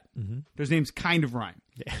Brissett. Mm-hmm. Those names kind of rhyme.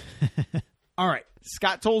 Yeah. All right.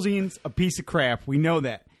 Scott Tolzien's a piece of crap. We know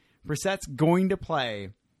that. Brissett's going to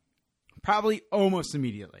play probably almost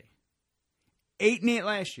immediately. 8-8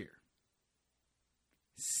 last year.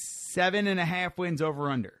 7.5 wins over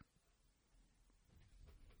under.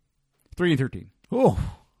 3-13. Oh,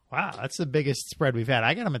 wow. That's the biggest spread we've had.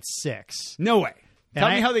 I got him at 6. No way. Tell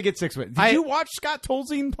me how they get 6 wins. Did you watch Scott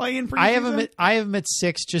Tolzien play in preseason? I have him at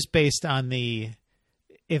 6 just based on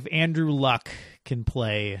if Andrew Luck can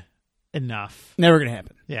play enough. Never going to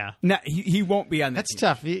happen. Yeah. No, he won't be on that That's team.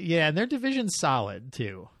 Tough. Yeah, and their division's solid,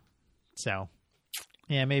 too. So,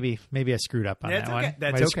 yeah, maybe I screwed up on that one.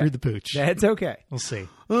 That's okay. Screwed the pooch. That's okay. We'll see.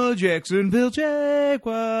 Oh, Jacksonville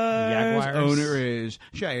Jaguars. Owner is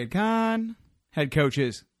Shahid Khan. Head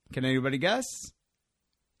coaches. Can anybody guess?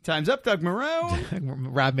 Time's up, Doug Marrone.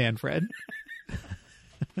 Rob Manfred.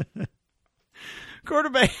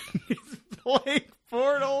 Quarterback is Blake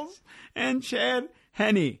Bortles and Chad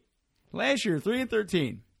Henne. Last year,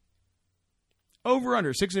 3-13. Over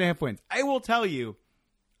under 6.5 wins. I will tell you,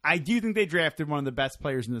 I do think they drafted one of the best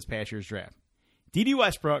players in this past year's draft. D.D.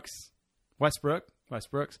 Westbrook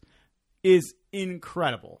is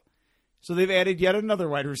incredible. So they've added yet another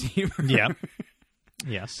wide receiver. Yeah.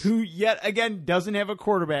 Yes. Who yet again doesn't have a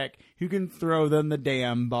quarterback who can throw them the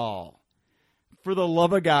damn ball. For the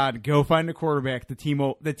love of God, go find a quarterback. The team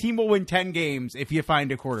will win 10 games if you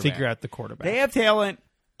find a quarterback. Figure out the quarterback. They have talent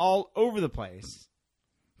all over the place.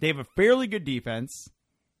 They have a fairly good defense.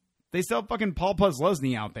 They still have fucking Paul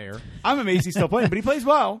Posluszny out there. I'm amazed he's still playing, but he plays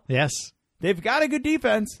well. Yes. They've got a good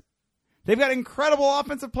defense. They've got incredible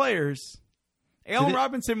offensive players. Allen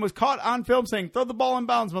Robinson was caught on film saying, throw the ball in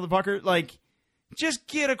bounds, motherfucker. Just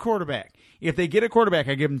get a quarterback. If they get a quarterback,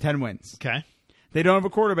 I give them 10 wins. Okay. They don't have a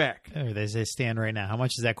quarterback. Oh, they stand right now. How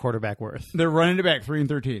much is that quarterback worth? They're running it back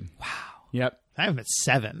 3-13. Wow. Yep. I have them at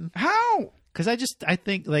 7. How? Because I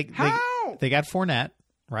think how? They got Fournette,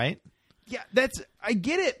 right? Yeah, I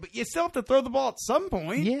get it, but you still have to throw the ball at some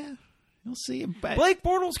point. Yeah. You'll see. Blake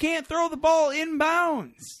Bortles can't throw the ball in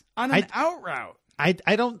bounds on an out route. I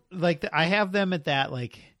don't I have them at that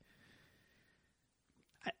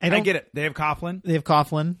I get it. They have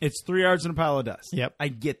Coughlin. It's 3 yards in a pile of dust. Yep. I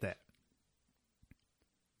get that.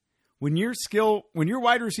 When your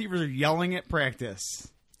wide receivers are yelling at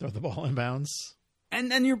practice, throw the ball in bounds.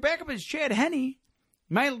 And then your backup is Chad Henne,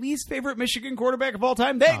 my least favorite Michigan quarterback of all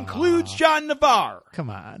time. That includes John Navarre. Come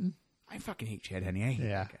on. I fucking hate Chad Henne.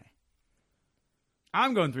 Yeah. Okay.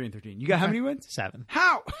 I'm going 3-13. You got how many wins? 7.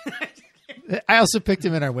 How? I also picked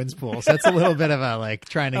him in our wins pool, so that's a little bit of a like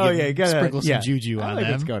trying to sprinkle some juju on them. I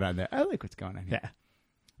like what's going on there. I like what's going on here. Yeah.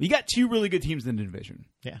 You got 2 really good teams in the division.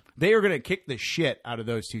 Yeah. They are going to kick the shit out of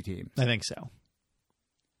those 2 teams. I think so.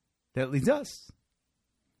 That leads us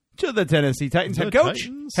to the Tennessee Titans head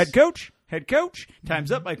coach.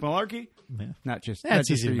 Time's up, Mike Mularkey. Yeah. Not just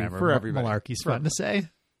easy to remember. For everybody. Mularkey's fun to say.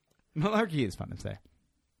 Mularkey is fun to say.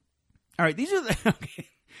 All right, these are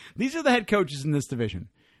the head coaches in this division.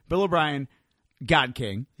 Bill O'Brien, God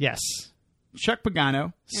King. Yes. Chuck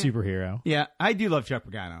Pagano. Superhero. Yeah, I do love Chuck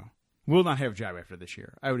Pagano. Will not have a job after this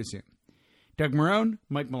year, I would assume. Doug Marrone,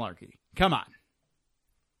 Mike Mularkey. Come on.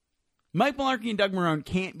 Mike Mularkey and Doug Marrone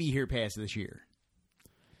can't be here past this year.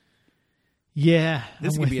 Yeah.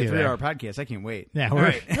 This is going to be a 3-hour podcast. I can't wait. Yeah,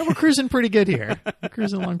 we're cruising pretty good here. We're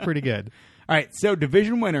cruising along pretty good. All right, so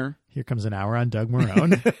division winner. Here comes an hour on Doug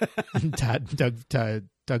Marrone.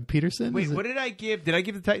 Doug Peterson. Wait, what did I give? Did I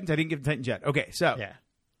give the Titans? I didn't give the Titans yet. Okay, so yeah.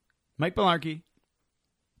 Mike Mularkey,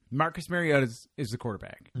 Marcus Mariota is the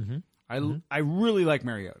quarterback. Mm-hmm. I really like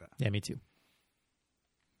Mariota. Yeah, me too.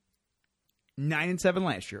 9-7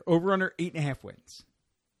 last year. Over under 8.5 wins.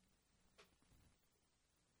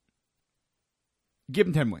 Give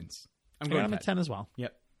him 10 wins. I'm going him at 10 as well.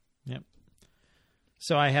 Yep.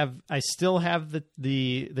 So I still have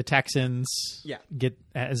the Texans get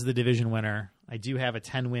as the division winner. I do have a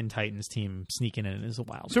 10-win Titans team sneaking in as a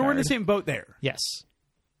wild card. So we're in the same boat there. Yes.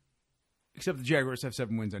 Except the Jaguars have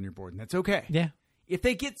 7 wins on your board, and that's okay. Yeah. If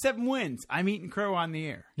they get 7 wins, I'm eating crow on the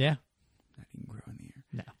air. Yeah. Not eating crow on the air.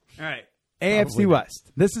 No. All right. AFC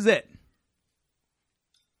West. This is it.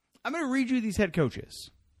 I'm going to read you these head coaches.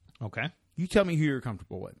 Okay. You tell me who you're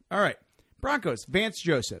comfortable with. All right. Broncos, Vance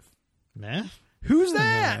Joseph. Nah. Who's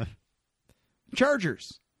that?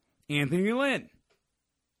 Chargers, Anthony Lynn.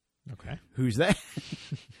 Okay. Who's that?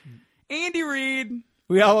 Andy Reid.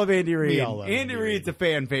 We all love Andy Reid. Andy Reid's a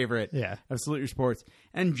fan favorite. Yeah. Of Salute Your Sports.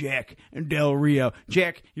 And Jack and Del Rio.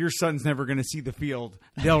 Jack, your son's never going to see the field.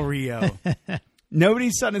 Del Rio.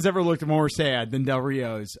 Nobody's son has ever looked more sad than Del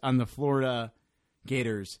Rio's on the Florida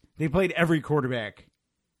Gators. They played every quarterback,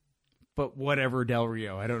 but whatever Del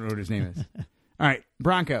Rio. I don't know what his name is. All right,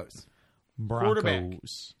 Broncos. Quarterback.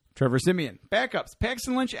 Trevor Siemian. Backups.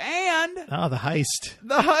 Paxton Lynch and... Oh, the heist.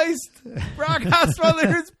 Brock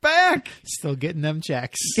Osweiler is back. Still getting them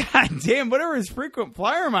checks. God damn, whatever his frequent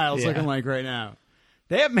flyer miles looking like right now.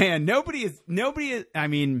 That man, nobody is, I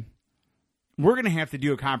mean, we're going to have to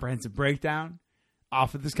do a comprehensive breakdown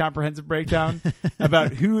off of this comprehensive breakdown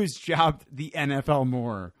about who has jobbed the NFL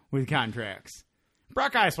more with contracts.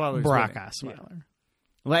 Brock Osweiler. Osweiler. Yeah.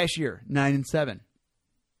 Last year, 9-7.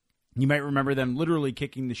 You might remember them literally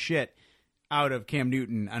kicking the shit out of Cam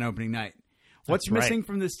Newton on opening night. What's missing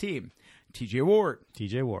from this team? TJ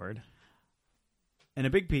Ward. And a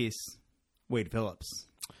big piece, Wade Phillips.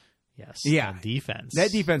 Yes. Yeah. Defense.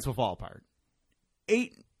 That defense will fall apart.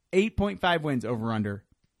 8.5 wins over under.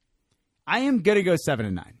 I am going to go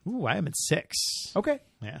 7-9. Ooh, I am at 6. Okay.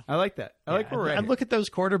 Yeah. I like that. I like where we're at. I look at those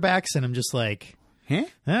quarterbacks and I'm just like, huh?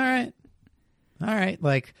 All right.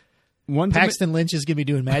 Like, Paxton Lynch is going to be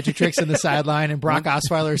doing magic tricks on the sideline, and Brock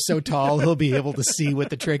Osweiler is so tall he'll be able to see what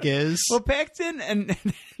the trick is. Well, Paxton and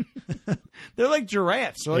they're like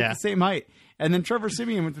giraffes. They're like the same height. And then Trevor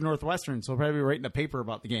Siemian went to Northwestern, so he'll probably be writing a paper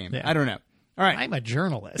about the game. Yeah. I don't know. All right. I'm a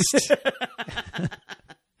journalist.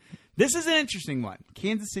 This is an interesting one.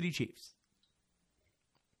 Kansas City Chiefs.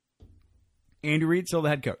 Andy Reid still the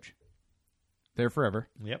head coach. There forever.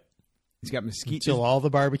 Yep. He's got mesquite. Until all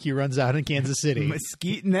the barbecue runs out in Kansas City.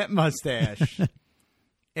 Mesquite in that mustache.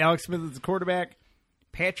 Alex Smith is the quarterback.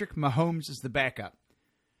 Patrick Mahomes is the backup.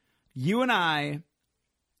 You and I,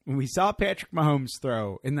 when we saw Patrick Mahomes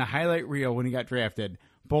throw in the highlight reel when he got drafted,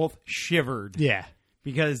 both shivered. Yeah.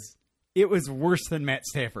 Because it was worse than Matt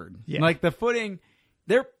Stafford. Yeah. Like the footing,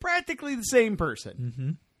 they're practically the same person.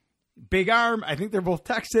 Mm-hmm. Big arm. I think they're both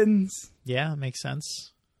Texans. Yeah, makes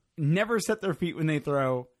sense. Never set their feet when they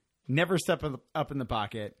throw. Never step up in the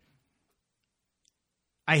pocket.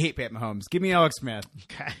 I hate Pat Mahomes. Give me Alex Smith.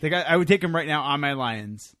 Okay. I would take him right now on my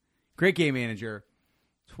Lions. Great game manager.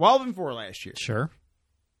 12-4 last year. Sure.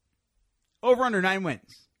 Over under 9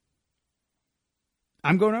 wins.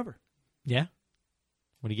 I'm going over. Yeah.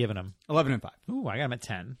 What are you giving them? 11-5. Ooh, I got them at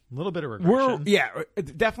 10. A little bit of regression.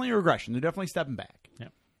 Definitely a regression. They're definitely stepping back. Yeah.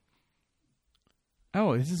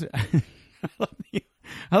 Oh, this is... I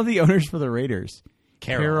love the owners for the Raiders.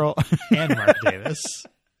 Carol. And Mark Davis.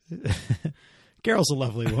 Carol's a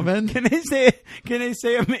lovely woman. Can they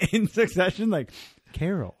say them in succession? Like,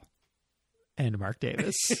 Carol. And Mark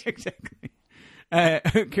Davis. Exactly.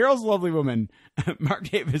 Carol's a lovely woman. Mark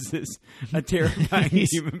Davis is a terrifying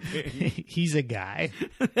human being. He's a guy.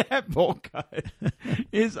 That bowl cut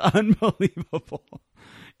is unbelievable.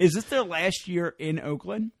 Is this their last year in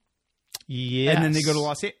Oakland? Yeah. And then they go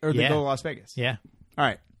to they go to Las Vegas. Yeah. All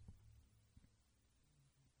right.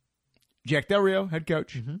 Jack Del Rio, head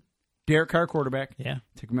coach. Mm-hmm. Derek Carr, quarterback. Yeah.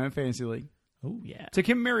 Took him out of fantasy league. Oh, yeah. Took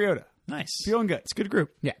him Mariota. Nice. Feeling good. It's a good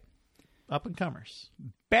group. Yeah. Up and comers.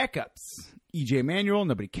 Backups. EJ Manuel,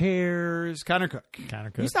 nobody cares. Connor Cook.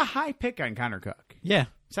 He's a high pick on Connor Cook. Yeah.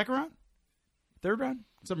 Second round? Third round?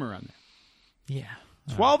 Somewhere around there.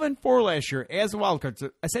 Yeah. 12-4 last year as a wild card.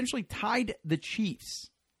 So essentially tied the Chiefs.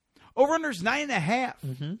 Over-under's 9.5.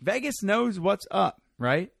 Mm-hmm. Vegas knows what's up,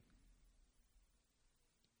 right?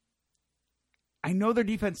 I know their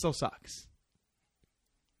defense still sucks.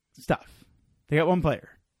 It's tough. They got one player.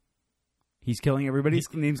 He's killing everybody. His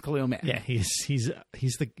name's Khalil Mack. Yeah, he's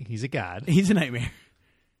a god. He's a nightmare.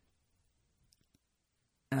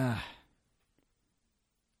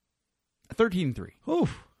 13-3.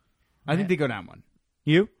 Oof. I think they go down one.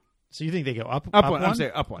 You? So you think they go up one? one? I'm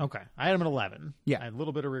saying up one. Okay. I had them at 11. Yeah. I had a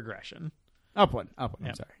little bit of regression. Up one. Yep.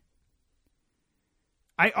 I'm sorry.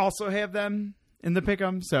 I also have them in the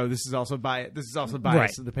pick'em, so this is also bias.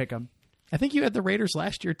 Right. of the pick'em. I think you had the Raiders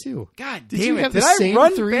last year too. God Did damn you it! have Did the I same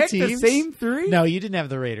run three back teams? the same three? No, you didn't have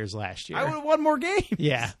the Raiders last year. I would have won more games.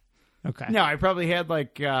 Yeah. Okay. No, I probably had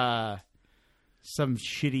like some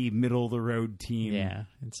shitty middle of the road team. Yeah,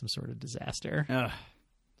 and some sort of disaster. Ugh.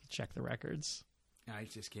 Check the records. I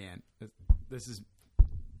just can't. This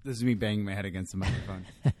is me banging my head against the microphone.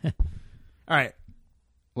 All right.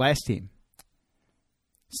 Last team.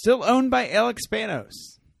 Still owned by Alex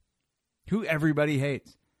Spanos, who everybody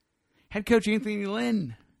hates. Head coach Anthony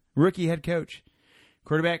Lynn, rookie head coach.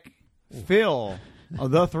 Quarterback Phil,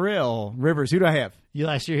 the Thrill Rivers. Who do I have? You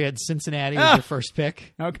last year you had Cincinnati was your first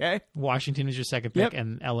pick. Okay. Washington was your second pick, Yep.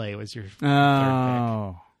 and LA was your third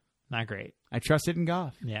pick. Not great. I trusted in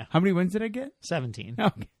Goff. Yeah. How many wins did I get? 17.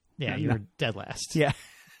 Okay. Yeah, you were dead last. Yeah.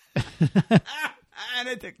 And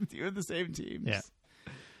I took the two of the same teams. Yeah.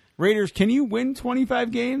 Raiders, can you win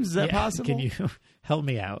 25 games? Is that possible? Can you help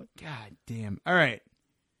me out? God damn. All right.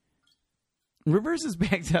 Rivers is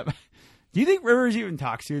backed up. Do you think Rivers even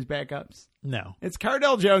talks to his backups? No. It's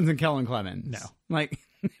Cardell Jones and Kellen Clemens. No. Like,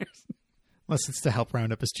 Unless it's to help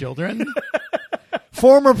round up his children.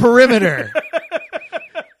 Former perimeter.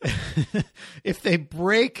 If they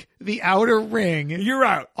break the outer ring, you're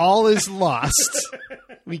out. All is lost.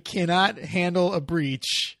 We cannot handle a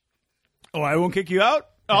breach. Oh, I won't kick you out?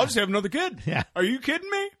 I'll just have another kid. Yeah. Are you kidding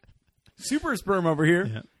me? Super sperm over here.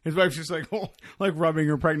 Yeah. His wife's just like, like rubbing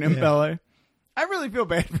her pregnant belly. I really feel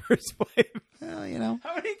bad for his wife. Well, you know.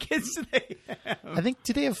 How many kids do they have? I think,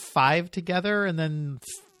 do they have 5 together and then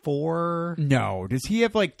 4? No. Does he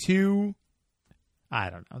have like 2? I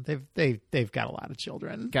don't know. They've got a lot of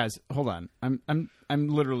children. Guys, hold on. I'm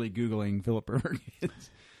literally Googling Philip Rivers.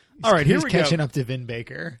 All right, here we go. He's catching up to Vin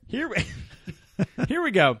Baker. Here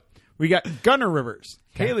we go. We got Gunnar Rivers,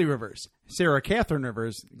 Haley Rivers, Sarah Catherine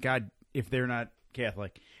Rivers. God, if they're not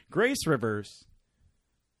Catholic. Grace Rivers,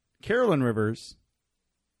 Carolyn Rivers.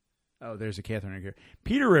 Oh, there's a Catherine right here.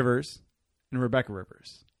 Peter Rivers and Rebecca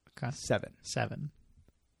Rivers. Okay. 7.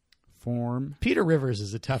 Form. Peter Rivers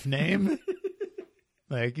is a tough name.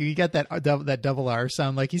 Like, you got that double R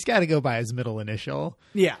sound. Like, he's got to go by his middle initial.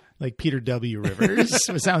 Yeah. Like Peter W. Rivers.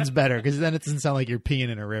 It sounds better because then it doesn't sound like you're peeing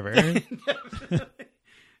in a river.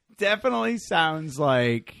 Definitely sounds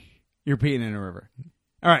like you're peeing in a river.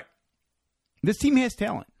 All right. This team has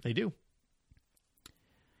talent. They do.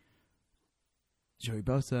 Joey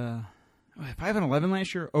Bosa, 5-11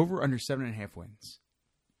 last year, over under 7.5 wins.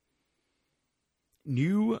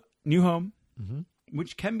 New home,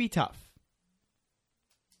 which can be tough.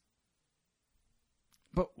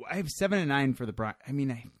 But I have 7-9 for the Broncos. I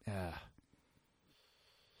mean,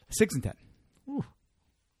 6-10. Ooh.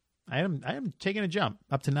 I am taking a jump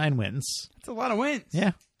up to 9 wins. That's a lot of wins. Yeah,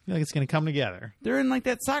 I feel like it's going to come together. They're in like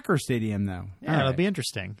that soccer stadium, though. Yeah, it'll be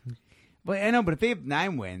interesting. Well, I know, but if they have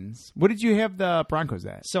 9 wins, what did you have the Broncos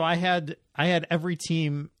at? So I had every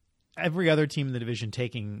other team in the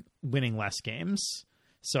division winning less games.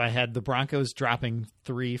 So I had the Broncos dropping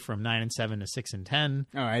 3 from 9-7 to 6-10.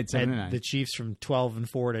 Oh, I had 7-9. The Chiefs from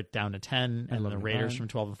 12-4 down to 10, and the Raiders from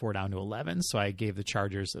 12-4 down to 11. So I gave the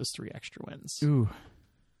Chargers those 3 extra wins. Ooh,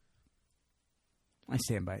 I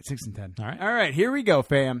stand by it. 6-10. All right. Here we go,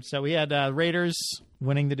 fam. So we had Raiders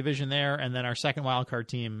winning the division there, and then our second wild card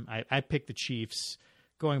team. I picked the Chiefs.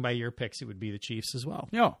 Going by your picks, it would be the Chiefs as well.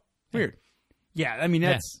 No, weird. Yeah, I mean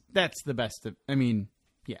that's the best.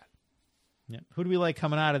 Yeah. Yeah. Who do we like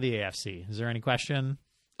coming out of the AFC? Is there any question?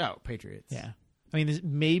 Oh, Patriots. Yeah. I mean,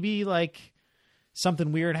 maybe like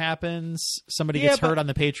something weird happens. Somebody gets hurt on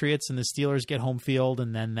the Patriots and the Steelers get home field,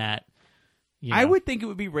 and then that. I would think it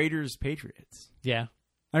would be Raiders Patriots. Yeah.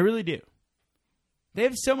 I really do. They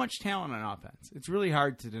have so much talent on offense. It's really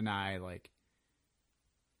hard to deny. Like,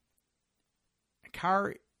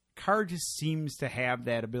 Carr just seems to have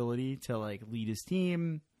that ability to like lead his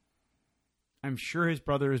team. I'm sure his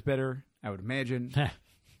brother is better. I would imagine.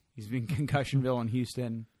 He's been Concussionville in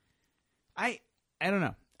Houston. I don't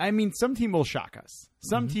know. I mean, some team will shock us.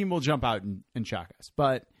 Some team will jump out and shock us.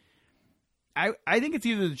 But I think it's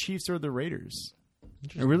either the Chiefs or the Raiders.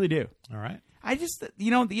 I really do. All right. I just,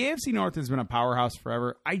 the AFC North has been a powerhouse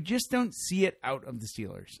forever. I just don't see it out of the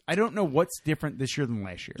Steelers. I don't know what's different this year than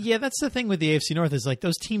last year. Yeah, that's the thing with the AFC North is like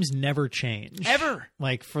those teams never change. Ever.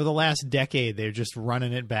 Like for the last decade, they're just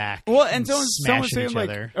running it back. Well, and someone's saying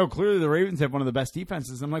like, other. oh, clearly the Ravens have one of the best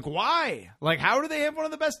defenses. I'm like, why? Like, how do they have one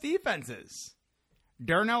of the best defenses?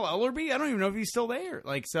 Darnell Ellerbe? I don't even know if he's still there.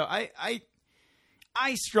 Like, so I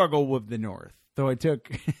struggle with the North, though I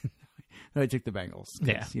took the Bengals.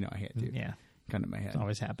 Yeah. I had to. Yeah. Kind of my head. It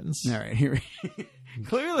always happens. All right, here.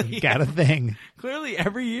 Clearly, got a thing. Clearly,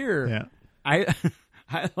 every year, yeah. I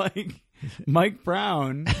like Mike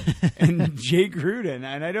Brown and Jay Gruden,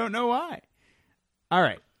 and I don't know why. All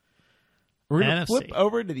right, we're gonna flip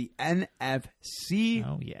over to the NFC.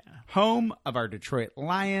 Oh yeah, home of our Detroit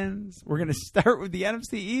Lions. We're gonna start with the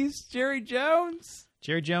NFC East. Jerry Jones.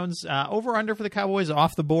 Over under for the Cowboys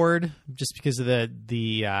off the board just because of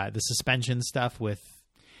the suspension stuff with.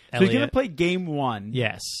 So he's going to play game 1.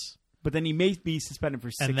 Yes. But then he may be suspended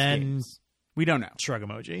for 6 and then, games. We don't know. Shrug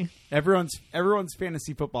emoji. Everyone's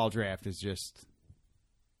fantasy football draft is just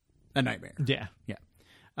a nightmare. Yeah. Yeah.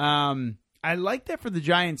 I like that for the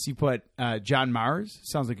Giants you put John Mars.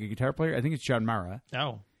 Sounds like a guitar player. I think it's John Mara.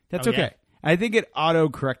 Oh. That's okay. Yeah. I think it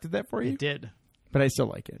auto-corrected that for you. It did. But I still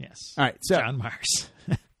like it. Yes. All right. So John Mars.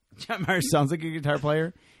 John Mars sounds like a guitar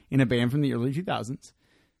player in a band from the early 2000s.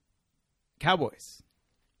 Cowboys.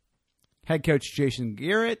 Head coach Jason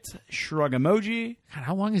Garrett, shrug emoji. God,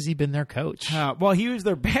 how long has he been their coach? Well, he was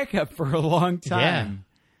their backup for a long time.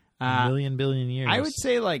 Yeah. Billion years. I would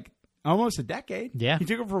say like almost a decade. Yeah. He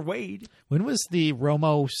took over Wade. When was the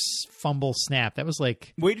Romo fumble snap? That was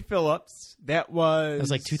like... Wade Phillips. That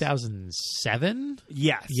was like 2007?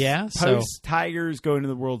 Yes. Yeah. Post Tigers going to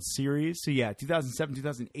the World Series. So yeah, 2007,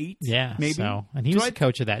 2008. Yeah. Maybe. And he was the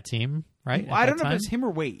coach of that team, right? Well, I don't know if it was him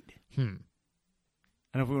or Wade.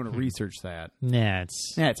 I don't know if we want to research that. Nah,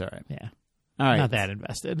 it's all right. Yeah. All right. Not that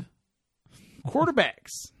invested.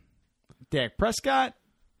 Quarterbacks. Dak Prescott.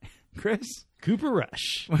 Chris. Cooper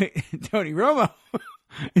Rush. Wait, Tony Romo.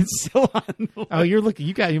 It's still on the list. Oh, you're looking.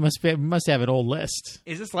 You must have an old list.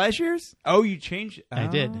 Is this last year's? Oh, you changed it. I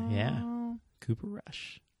did, yeah. Cooper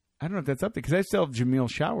Rush. I don't know if that's up there because I still have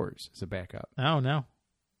Jamil Showers as a backup. Oh, no.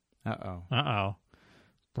 Uh-oh.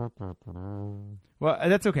 Well,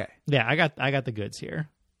 that's okay. Yeah, I got the goods here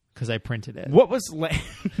because I printed it. What was last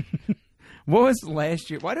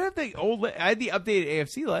year? Why do I have the old? I had the updated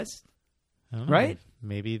AFC list, right?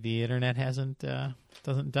 Maybe the internet hasn't done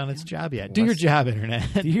its job yet. Do your job,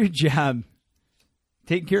 internet. Do your job.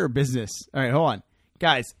 Take care of business. All right, hold on,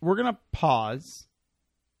 guys. We're gonna pause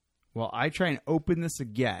while I try and open this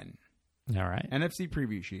again. All right. NFC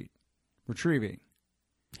preview sheet. Retrieving.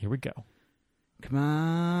 Here we go. Come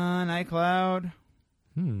on, iCloud.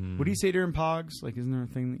 What do you say during Pogs? Like, isn't there a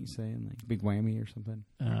thing that you say in like big whammy or something?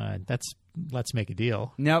 That's let's make a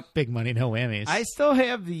deal. Nope. Big money, no whammies. I still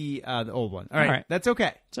have the old one. All right. That's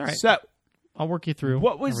okay. It's all right. So I'll work you through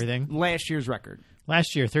what was everything. Last year's record?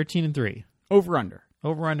 Last year, 13-3. Over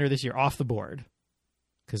under this year off the board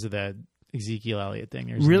because of the Ezekiel Elliott thing.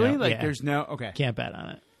 There's really there's no okay. Can't bet on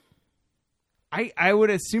it. I would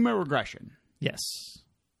assume a regression. Yes,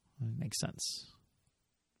 that makes sense.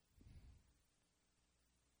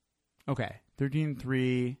 Okay,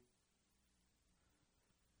 13-3.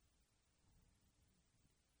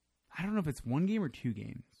 I don't know if it's one game or 2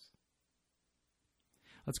 games.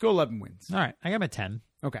 Let's go 11 wins. All right, I got my 10.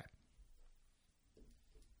 Okay.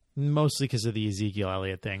 Mostly because of the Ezekiel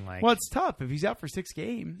Elliott thing. Well, it's tough if he's out for 6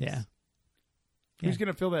 games. Yeah. Who's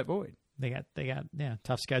going to fill that void? They got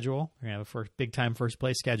tough schedule. They're going to have a big time first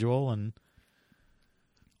place schedule and.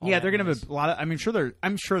 Yeah, they're going to have a lot of. I'm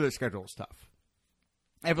sure their schedule is tough.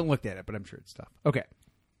 I haven't looked at it, but I'm sure it's tough. Okay.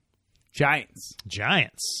 Giants.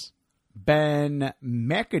 Ben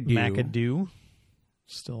McAdoo.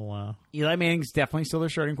 Still. Eli Manning's definitely still their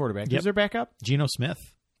starting quarterback. Yep. Who's their backup? Geno Smith.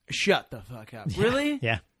 Shut the fuck up. Really?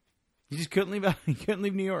 Yeah. He just couldn't leave. He couldn't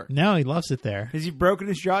leave New York. No, he loves it there. Has he broken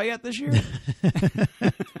his jaw yet this year?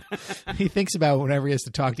 He thinks about whenever he has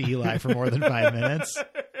to talk to Eli for more than 5 minutes.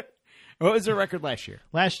 What was their record last year?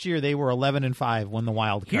 Last year they were 11-5, won the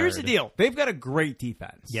wild card. Here's the deal: they've got a great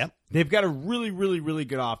defense. Yep, they've got a really, really, really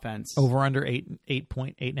good offense. Over under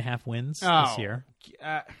 8.5 wins this year.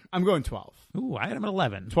 I'm going 12. Ooh, I had him at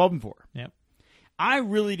 11. 12-4. Yep. I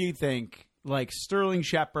really do think like Sterling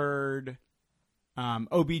Shepard,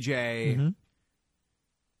 OBJ,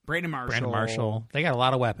 Brandon Marshall. They got a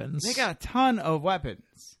lot of weapons. They got a ton of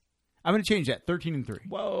weapons. I'm going to change that. 13-3.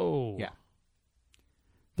 Whoa. Yeah.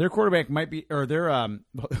 Their quarterback might be, or their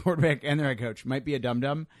quarterback and their head coach might be a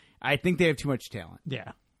dum-dum. I think they have too much talent.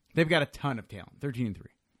 Yeah. They've got a ton of talent. 13-3.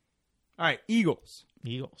 All right, Eagles.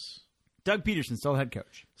 Doug Peterson, still head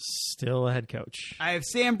coach. Still a head coach. I have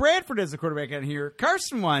Sam Bradford as the quarterback out here.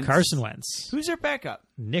 Carson Wentz. Who's their backup?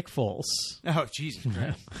 Nick Foles. Oh, Jesus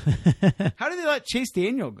Christ. How did they let Chase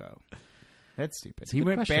Daniel go? That's stupid. He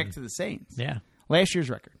went back to the Saints. Yeah. Last year's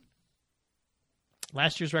record.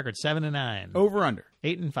 7-9. Over under.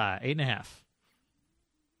 8-5. 8.5.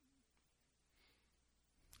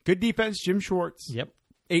 Good defense, Jim Schwartz. Yep.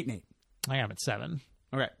 8-8. I am at 7.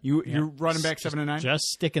 Okay. You're running back 7-9? Just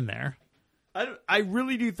sticking there. I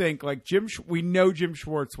really do think like we know Jim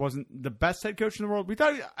Schwartz wasn't the best head coach in the world. We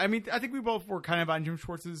thought, I think we both were kind of on Jim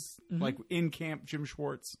Schwartz's like in camp Jim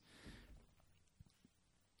Schwartz.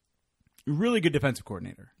 Really good defensive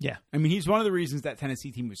coordinator. Yeah. I mean, he's one of the reasons that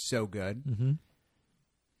Tennessee team was so good. Mm-hmm.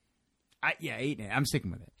 8-8. I'm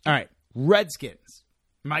sticking with it. All right. Redskins.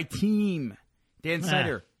 My team. Dan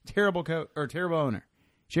Snyder. Terrible coach or terrible owner.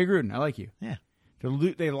 Jay Gruden. I like you. Yeah.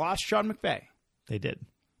 They lost Sean McVay. They did.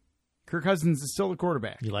 Kirk Cousins is still the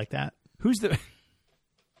quarterback. You like that? Who's the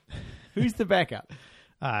backup?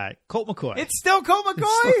 Colt McCoy. It's still Colt McCoy?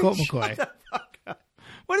 It's still Colt McCoy. Shut the fuck up.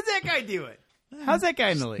 What is that guy doing? How's that guy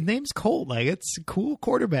in the league? Name's Colt. Like, it's a cool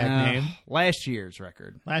quarterback name. Last year's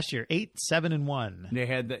record. Last year, 8-7-1. They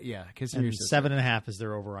had that, yeah. And 7.5 is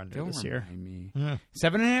their over-under this year. Me.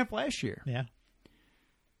 7.5 last year. Yeah.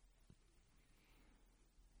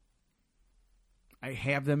 I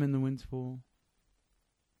have them in the wins pool.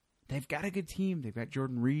 They've got a good team. They've got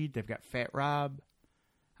Jordan Reed. They've got Fat Rob.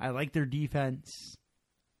 I like their defense.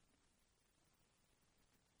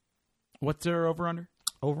 What's their over-under?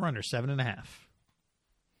 Over-under, 7.5.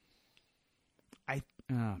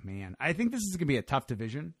 Oh, man. I think this is going to be a tough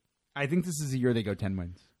division. I think this is the year they go 10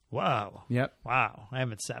 wins. Wow. Yep. Wow. I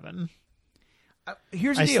am at 7.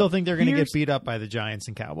 Here's the I deal. still think they're going to get beat up by the Giants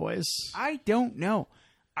and Cowboys. I don't know.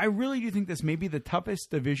 I really do think this may be the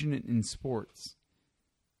toughest division in sports.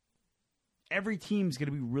 Every team's going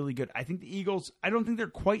to be really good. I think the Eagles, I don't think they're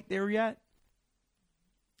quite there yet.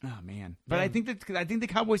 Oh, man. But yeah. I think the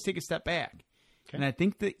Cowboys take a step back. Okay. And I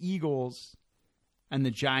think the Eagles and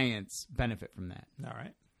the Giants benefit from that. All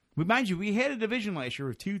right. But mind you, we had a division last year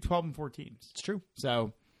with 2 12-4 teams. It's true.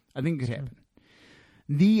 So I think it could happen.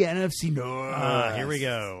 The NFC North. Here we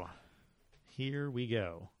go. Here we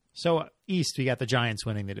go. So East, we got the Giants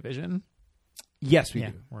winning the division. Yes, we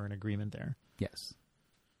do. We're in agreement there. Yes.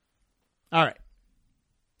 All right.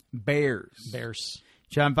 Bears.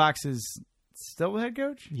 John Fox is still the head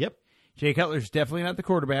coach? Yep. Jay Cutler's definitely not the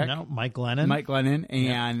quarterback. No, Mike Glennon.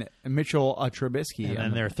 And Mitchell Trubisky. And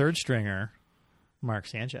then their third stringer, Mark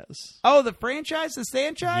Sanchez. Oh, the franchise? The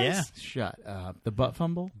Sanchez? Yeah. Shut up. The butt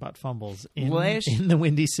fumble? Butt fumbles in the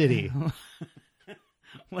Windy City.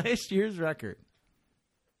 Last year's record.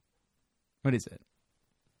 What is it?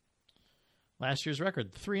 Last year's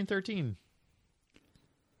record, 3-13.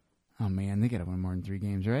 Oh, man. They got to win more than 3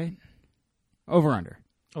 games, right? Over-under.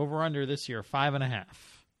 Over-under this year, 5.5.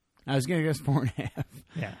 I was going to guess 4.5.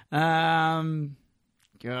 Yeah.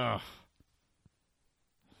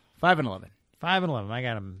 5-11. 5-11. I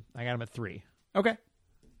got him at 3. Okay.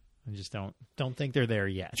 I just don't think they're there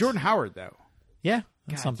yet. Jordan Howard, though. Yeah,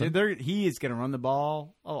 that's something. Dude, he is going to run the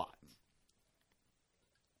ball a lot.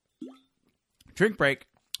 Drink break.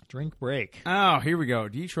 Oh, here we go.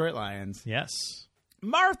 Detroit Lions. Yes.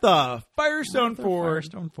 Martha Firestone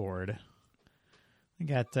Ford. We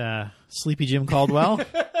got Sleepy Jim Caldwell.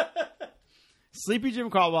 Sleepy Jim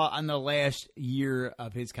Caldwell on the last year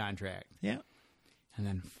of his contract. Yeah. And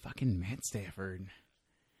then fucking Matt Stafford.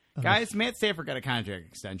 Guys, Matt Stafford got a contract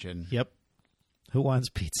extension. Yep. Who wants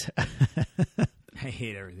pizza? I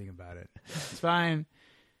hate everything about it. It's fine.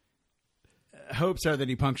 Hopes are that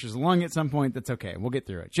he punctures a lung at some point. That's okay. We'll get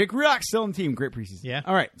through it. Jake Rudock still in the team. Great preseason. Yeah.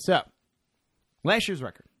 All right. So, last year's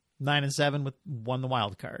record. 9-7 won the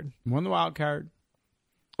wild card. Won the wild card.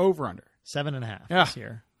 Over under. 7.5 this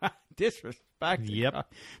year. Disrespect. respect.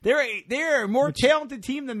 Yep. They're a more talented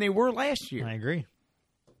team than they were last year. I agree.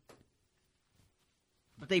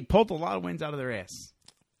 But they pulled a lot of wins out of their ass.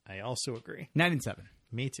 I also agree. 9-7.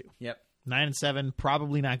 Me too. Yep. 9-7,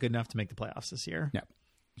 probably not good enough to make the playoffs this year. Yep.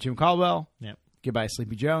 Jim Caldwell. Yep. Goodbye,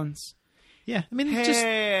 Sleepy Jones. Yeah, I mean,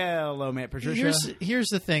 hello, Matt Patricia. Here's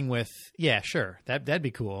the thing with sure, that'd be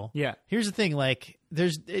cool. Yeah. Here's the thing, like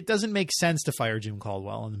it doesn't make sense to fire Jim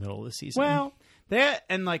Caldwell in the middle of the season. Well, that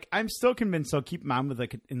and like I'm still convinced they'll keep him on with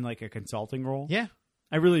in a consulting role. Yeah,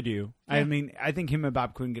 I really do. Yeah. I mean, I think him and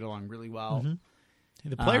Bob Quinn get along really well. Mm-hmm.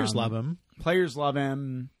 The players love him. Players love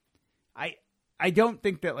him. I don't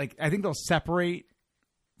think that I think they'll separate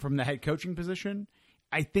from the head coaching position.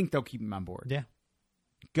 I think they'll keep him on board. Yeah,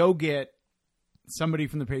 go get somebody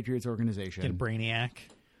from the Patriots organization. Get a brainiac.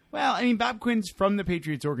 Well, I mean, Bob Quinn's from the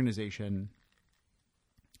Patriots organization.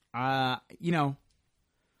 I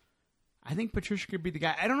think Patricia could be the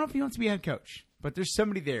guy. I don't know if he wants to be head coach, but there's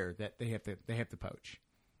somebody there that they have to poach.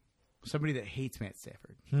 Somebody that hates Matt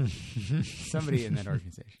Stafford. Somebody in that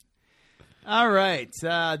organization. All right.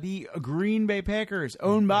 The Green Bay Packers,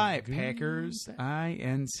 owned by Packers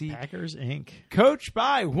Inc. Packers Inc. Coached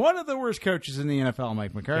by one of the worst coaches in the NFL,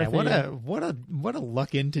 Mike McCarthy. Yeah, what a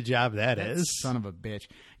luck into job that is. Son of a bitch.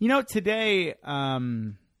 Today,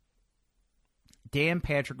 Dan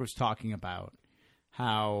Patrick was talking about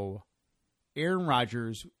how Aaron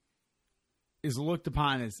Rodgers is looked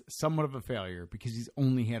upon as somewhat of a failure because he's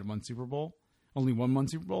only had one Super Bowl. Only won one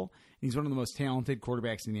Super Bowl. And he's one of the most talented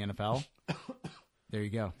quarterbacks in the NFL. There you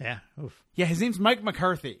go. Yeah. Oof. Yeah, his name's Mike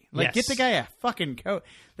McCarthy. Yes. Get the guy a fucking coach.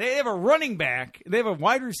 They have a running back. They have a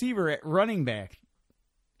wide receiver at running back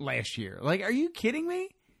last year. Are you kidding me?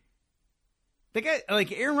 The guy,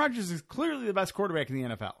 Aaron Rodgers is clearly the best quarterback in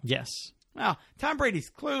the NFL. Yes. Well, Tom Brady's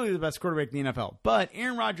clearly the best quarterback in the NFL. But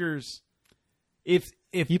Aaron Rodgers, if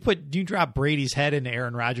you drop Brady's head into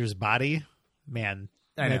Aaron Rodgers' body, man,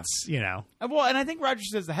 that's, Well, and I think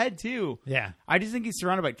Rodgers has the head, too. Yeah. I just think he's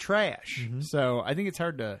surrounded by trash. Mm-hmm. So I think it's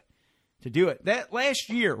hard to do it. That last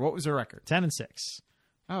year, what was their record? 10-6.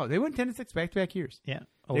 Oh, they went 10-6 back-to-back years. Yeah.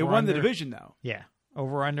 They won the division, though. Yeah.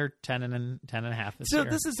 Over under 10.5 this year. So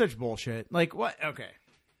this is such bullshit. What? Okay.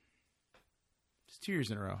 It's 2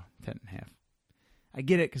 years in a row. 10.5. I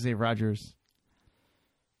get it because they have Rodgers.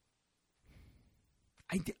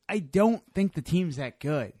 I don't think the team's that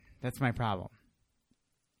good. That's my problem.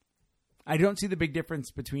 I don't see the big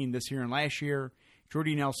difference between this year and last year.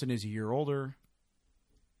 Jordy Nelson is a year older.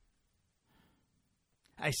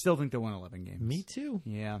 I still think they'll win 11 games. Me too.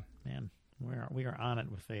 Yeah. Man, we are on it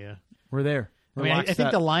with a... We're there. I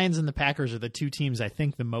think the Lions and the Packers are the two teams I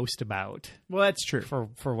think the most about. Well, that's true.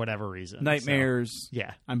 For whatever reason. Nightmares. So,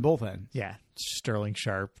 yeah. On both ends. Yeah. Sterling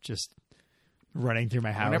Sharp just running through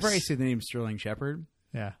my house. Whenever I say the name Sterling Shepard,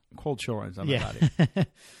 cold chill runs on my body.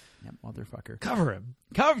 That motherfucker. Cover him.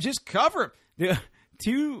 Just cover him. The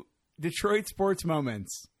 2 Detroit sports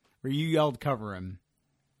moments where you yelled cover him.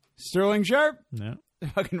 Sterling Sharp. No.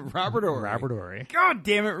 Fucking Robert Horry. Robert Horry. God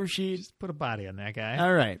damn it, Rashid. Just put a body on that guy.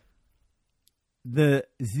 All right. The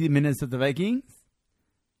Minnesota Vikings.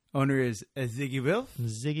 Owner is Ziggy Wilf.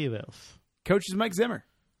 Ziggy Wilf. Coach is Mike Zimmer.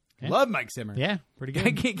 Yeah. Love Mike Zimmer. Yeah, pretty good.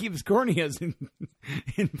 I can't keep his corneas in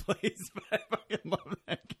place, but I fucking love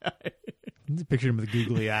that guy. Picture him with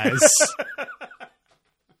googly eyes.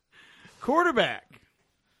 Quarterback.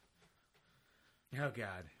 Oh,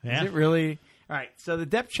 God. Yeah. Is it really? All right. So the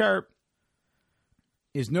depth chart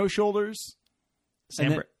is no shoulders.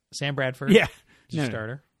 Sam Bradford. Yeah.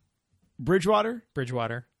 Starter. Bridgewater.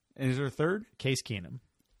 And is there a third? Case Keenum.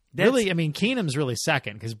 Really, I mean, Keenum's really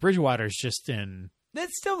second because Bridgewater's just in.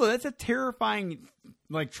 That's a terrifying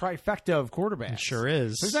trifecta of quarterbacks. It sure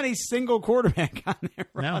is. There's not a single quarterback on there.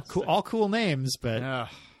 No, all cool names, but all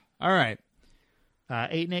right.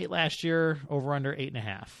 8-8 last year, over under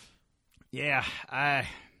 8.5. Yeah,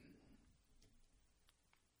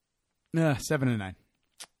 7-9.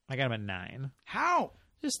 I got him at 9. How?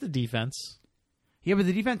 Just the defense. Yeah, but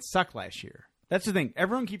the defense sucked last year. That's the thing.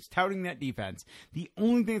 Everyone keeps touting that defense. The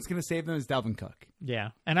only thing that's going to save them is Dalvin Cook.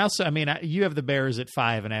 Yeah. And also, I mean, you have the Bears at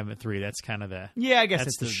 5 and I have them at 3. That's kind of the... Yeah, I guess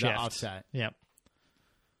that's it's the offset. Yep.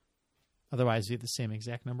 Otherwise, you have the same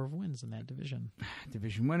exact number of wins in that division.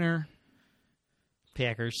 Division winner.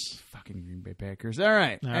 Packers. Fucking Green Bay Packers. All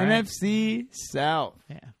right. NFC South.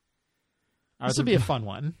 Yeah. This will be a fun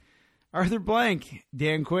one. Arthur Blank,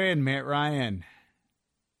 Dan Quinn, Matt Ryan.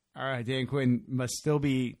 All right, Dan Quinn must still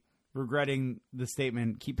be regretting the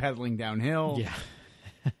statement, keep pedaling downhill.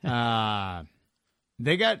 Yeah.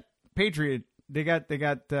 They got They got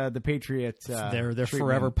the Patriots. They're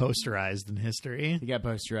forever posterized in history. They got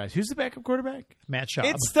posterized. Who's the backup quarterback? Matt Schaub.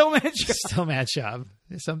 It's still Matt Schaub. Still Matt Schaub.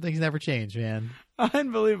 Some things never change, man.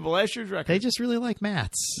 Unbelievable. Last year's record. They just really like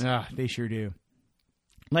Matts. They sure do.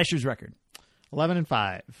 Last year's record.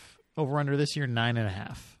 11-5. Over under this year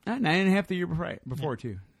 9.5. 9.5 the year before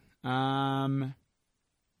too. So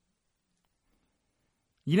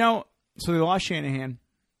they lost Shanahan.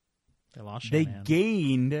 They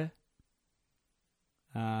gained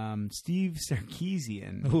Steve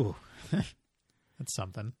Sarkisian. Ooh, that's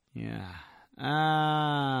something. Yeah.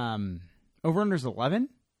 Over under is 11.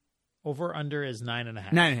 Over under is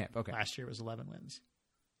 9.5. 9.5. Okay. Last year was 11 wins.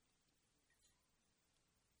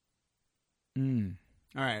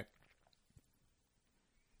 All right.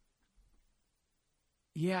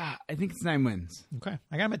 Yeah, I think it's 9 wins. Okay.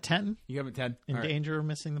 I got him at 10. You got him at 10? In danger of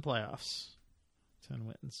missing the playoffs. 10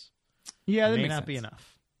 wins. Yeah, that may makes not sense. be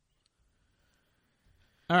enough.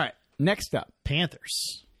 All right. Next up.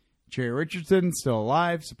 Panthers. Jerry Richardson, still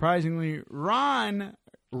alive. Surprisingly, Ron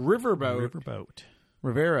Riverboat.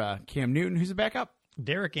 Rivera. Cam Newton, who's the backup?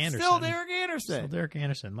 Derek Anderson. Still Derek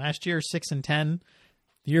Anderson. Last year, 6-10.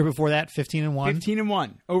 The year before that, 15-1.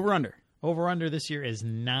 15-1. Over under. Over under this year is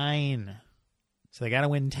 9. So they got to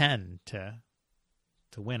win 10 to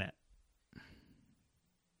win it.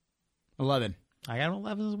 11. I got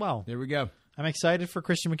 11 as well. There we go. I'm excited for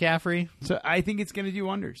Christian McCaffrey. So I think it's going to do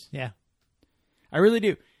wonders. Yeah. I really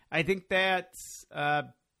do. I think that's a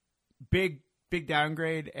big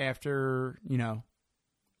downgrade after,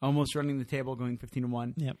 almost running the table going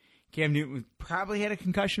 15-1. Yep. Cam Newton probably had a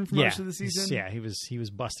concussion for most of the season. Yeah, he was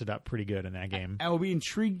busted up pretty good in that game. I will be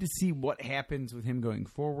intrigued to see what happens with him going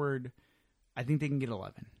forward. I think they can get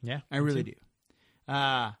 11. Yeah. I really do.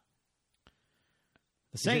 The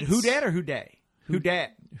Saints. Who dat or who day? Who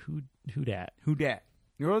dat? Who dat? Who dat?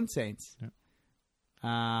 New Orleans Saints.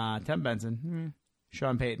 Yeah. Tim Benson.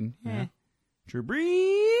 Sean Payton. Yeah. Drew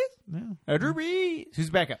Brees. Yeah. Drew Brees. Who's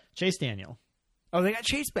backup? Chase Daniel. Oh, they got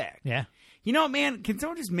Chase back. Yeah. You know what, man? Can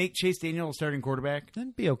someone just make Chase Daniel a starting quarterback?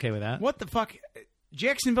 I'd be okay with that. What the fuck?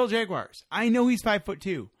 Jacksonville Jaguars. I know he's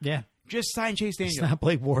 5'2". Yeah. Just sign Chase Daniel. It's not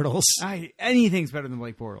Blake Bortles. Anything's better than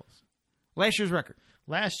Blake Bortles. Last year's record.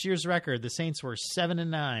 Last year's record, the Saints were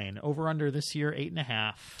 7-9. Over under this year,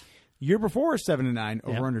 8.5. Year before 7-9.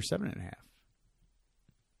 Over under 7.5.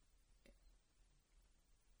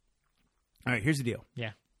 All right, here's the deal.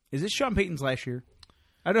 Yeah. Is this Sean Payton's last year?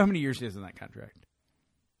 I don't know how many years he has in that contract.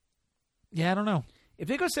 Yeah, I don't know. If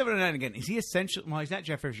they go 7-9 again, is he essentially? Well, he's not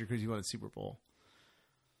Jeff Fisher because he won the Super Bowl.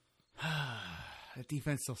 That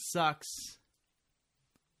defense still sucks.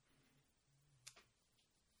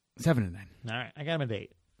 7-9. All right, I got him at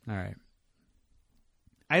 8. All right.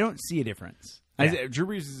 I don't see a difference. Yeah. Drew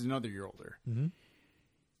Brees is another year older. Mm-hmm.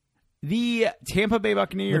 The Tampa Bay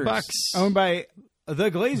Buccaneers, the Bucks, owned by the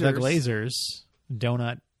Glazers. The Glazers,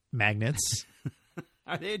 donut magnets.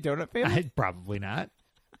 Are they a donut family? Probably not.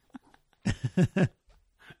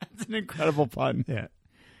 That's an incredible pun. Yeah.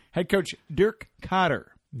 Head coach Dirk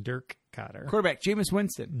Cotter. Quarterback Jameis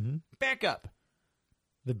Winston. Mm-hmm. Backup.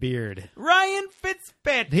 The beard. Ryan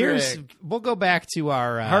Fitzpatrick. We'll go back to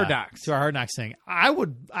our Hard Knocks. To our Hard Knocks thing. I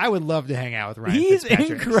would love to hang out with Ryan He's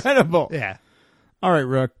Fitzpatrick. incredible. Yeah. All right,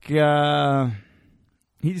 Rook.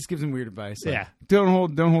 He just gives him weird advice. Like, yeah. Don't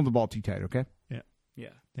hold the ball too tight, okay? Yeah.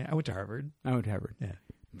 I went to Harvard. Yeah.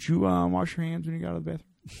 Did you wash your hands when you got out of the bathroom?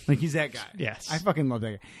 Like, he's that guy. Yes. I fucking love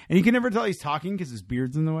that guy. And you can never tell he's talking because his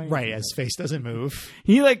beard's in the way. Right, his face doesn't move.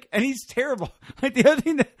 And he's terrible. The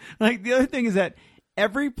other thing is that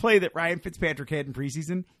every play that Ryan Fitzpatrick had in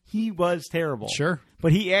preseason, he was terrible. Sure.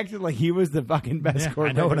 But he acted like he was the fucking best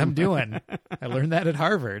quarterback. I know what I'm doing. I learned that at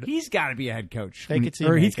Harvard. He's got to be a head coach.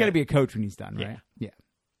 Or he's got to be a coach when he's done, right? Yeah.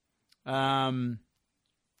 God,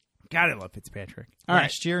 I love Fitzpatrick.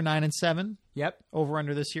 Last year, 9-7. Yep. Over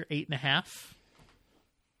under this year, 8.5.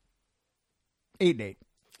 8-8.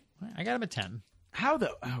 I got him at 10. How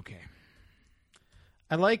though? Okay.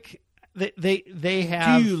 I like they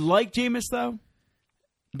have. Do you like Jameis though?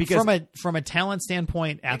 Because from a talent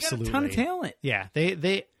standpoint, absolutely, they got a ton of talent. Yeah,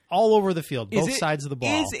 they all over the field, both sides of the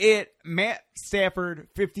ball. Is it Matt Stafford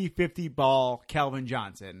 50-50 ball Calvin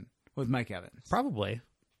Johnson with Mike Evans? Probably.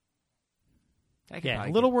 Yeah, a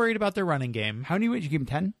little worried about their running game. How many would you give him?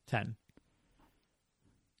 10? 10.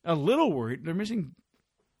 A little worried. They're missing.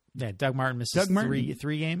 Yeah, Doug Martin misses three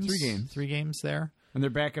games. 3 games. 3 games there. And their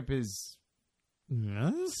backup is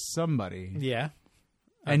somebody. Yeah.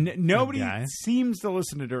 And nobody seems to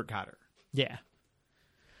listen to Dirk Cotter. Yeah.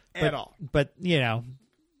 At all. But,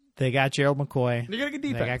 they got Gerald McCoy. They got a good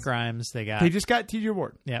defense. They got Grimes. They just got TJ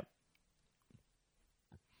Ward. Yep.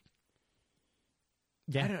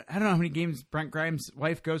 Yeah. I don't know how many games Brent Grimes'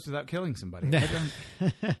 wife goes without killing somebody.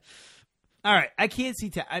 All right. I can't see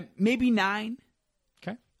 10. Maybe 9.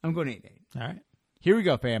 Okay. I'm going 8-8. All right. Here we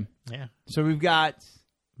go, fam. Yeah. So we've got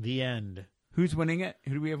the end. Who's winning it?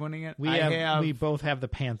 Who do we have winning it? We both have the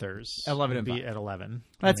Panthers 11 and 5. at 11.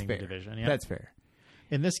 That's fair. The division. Yep. That's fair.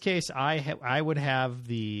 In this case, I would have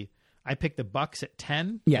I picked the Bucks at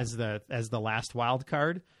 10 as the last wild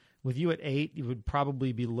card. With you at 8, you would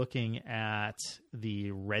probably be looking at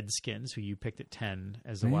the Redskins, who you picked at 10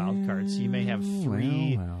 as the wild card. So you may have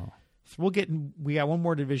 3. Well. We got one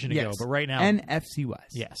more division to go, but right now NFC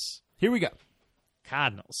West. Yes. Here we go.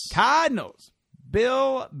 Cardinals.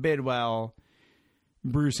 Bill Bidwell.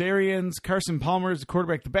 Bruce Arians. Carson Palmer is the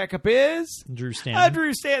quarterback. The backup is Drew Stanton.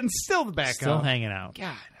 Drew Stanton's still the backup. Still hanging out. God,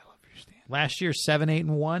 I love Drew Stanton. Last year,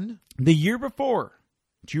 7-8-1. The year before,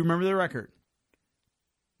 do you remember the record?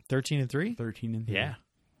 13-3. 13-3. Yeah.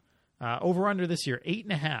 Over under this year,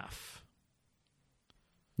 8.5.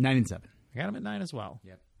 9-7. I got him at 9 as well.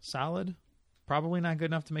 Yep. Solid. Probably not good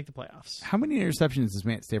enough to make the playoffs. How many interceptions does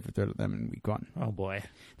Matt Stafford throw to them in week 1? Oh boy.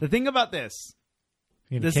 The thing about this.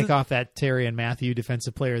 You're going to kick off that Terry and Matthew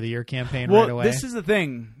Defensive Player of the Year campaign right away? This is the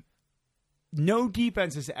thing. No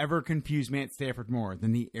defense has ever confused Matt Stafford more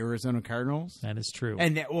than the Arizona Cardinals. That is true.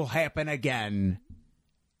 And that will happen again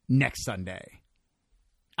next Sunday.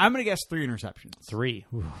 I'm going to guess 3 interceptions. 3.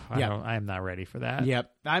 Ooh, I am not ready for that.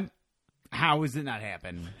 Yep. How does it not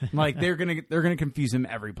happen? Like they're gonna confuse him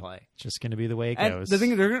every play. It's just going to be the way it And goes. the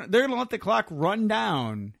thing is, they're gonna let the clock run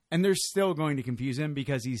down, and they're still going to confuse him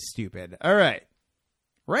because he's stupid. All right,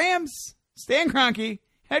 Rams. Stan Kroenke,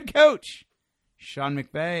 head coach. Sean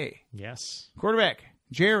McVay, yes. quarterback.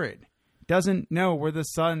 Jared doesn't know where the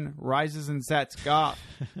sun rises and sets. Goff,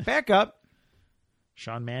 backup.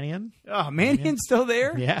 Sean Mannion. Oh, Mannion's still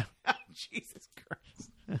there? Yeah. Oh, Jesus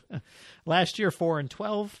Christ. Last year,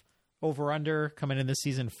 4-12. Over under coming in this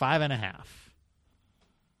season, 5.5.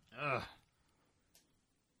 Ugh.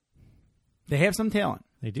 They have some talent.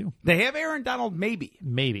 They do. They have Aaron Donald, maybe.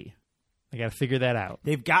 Maybe. They got to figure that out.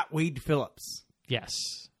 They've got Wade Phillips. Yes.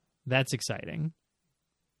 That's exciting.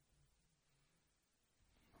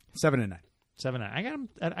 7-9. 7-9. I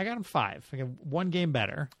got him 5. I got one game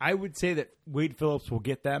better. I would say that Wade Phillips will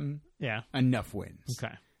get them enough wins.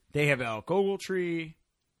 Okay. They have Alec Ogletree.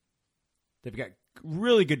 They've got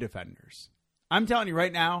really good defenders. I'm telling you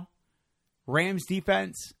right now, Rams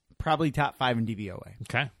defense, probably top 5 in DVOA.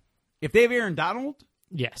 Okay. If they have Aaron Donald,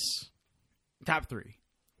 yes. top 3.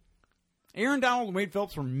 Aaron Donald and Wade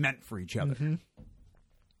Phillips were meant for each other. Mm-hmm.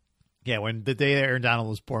 Yeah, when the day that Aaron Donald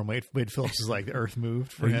was born, Wade Phillips was like the earth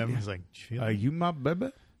moved for him. He's like, did you feel Are you my baby?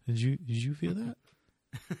 Did you feel that?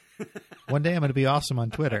 One day I'm going to be awesome on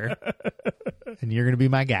Twitter, and you're going to be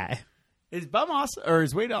my guy. Is Bum awesome, or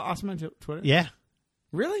is Wade awesome on Twitter? Yeah.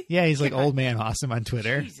 Really? Yeah, he's like old man awesome on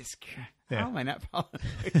Twitter. Jesus Christ. Yeah. How am I not following?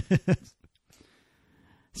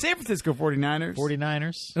 San Francisco 49ers.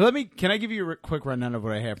 49ers. Can I give you a quick rundown of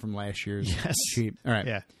what I have from last year's sheet? All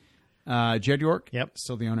right. Yeah. Jed York. Yep.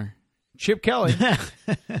 Still the owner. Chip Kelly.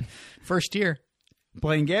 First year.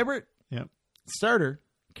 Blaine Gabbert. Yep. Starter.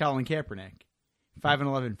 Colin Kaepernick.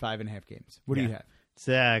 5-11, 5.5 games. What do you have? It's,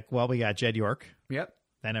 we got Jed York. Yep.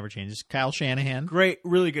 That never changes. Kyle Shanahan. Great.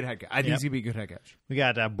 Really good head coach. I think he's going to be a good head coach. We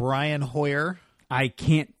got Brian Hoyer. I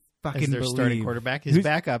can't fucking as their believe. Starting quarterback. His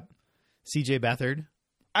backup, C.J. Beathard.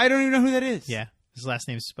 I don't even know who that is. Yeah. His last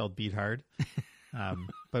name is spelled Beathard.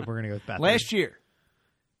 But we're going to go with Beathard. Last year.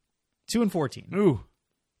 2-14. Ooh.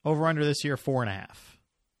 Over under this year, 4.5.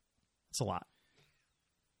 That's a lot.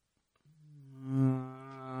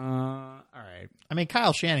 All right. I mean,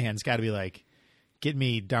 Kyle Shanahan's got to be like, get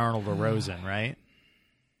me Darnold or Rosen, right?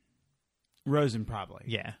 Rosen, probably.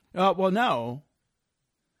 Yeah. Well, no.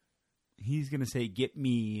 He's going to say, get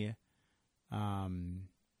me...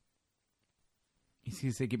 he's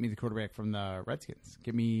going to say, get me the quarterback from the Redskins.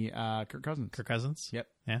 Get me Kirk Cousins. Kirk Cousins? Yep.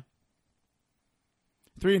 Yeah.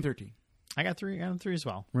 3-13. I got 3 as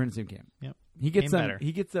well. We're in the same camp. Yep. He gets Game them. better.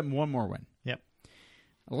 He gets them one more win. Yep.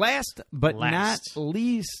 Last but not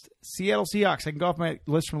least, Seattle Seahawks. I can go off my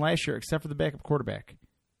list from last year, except for the backup quarterback.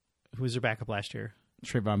 Who was their backup last year?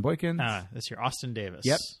 Trayvon Boykins. This year, Austin Davis.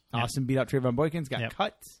 Yep. Austin beat out Trayvon Boykins. Got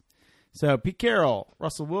cut. So Pete Carroll,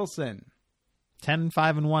 Russell Wilson.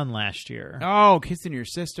 10-5-1 last year. Oh, kissing your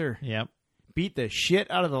sister. Yep. Beat the shit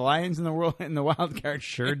out of the Lions in the wild card.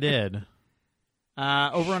 Sure did.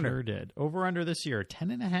 Over under. Sure did. Over under this year,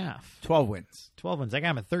 10.5. 12 wins. 12 wins. I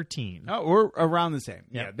got him at 13. Oh, we're around the same.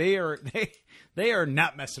 Yep. Yeah, they are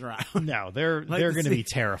not messing around. No, they're going to be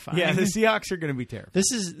terrifying. Yeah, the Seahawks are going to be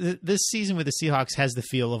terrifying. This season with the Seahawks has the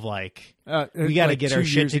feel of like we got to get our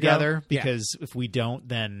shit together because if we don't,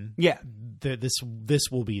 then this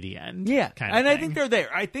will be the end. Yeah, kind of and thing. I think they're there.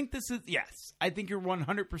 I think this is I think you're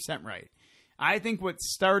 100% right. I think what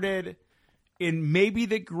started in maybe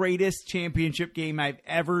the greatest championship game I've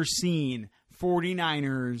ever seen,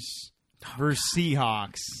 49ers versus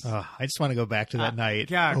Seahawks. I just want to go back to that night.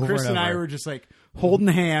 God, Chris and I were just like holding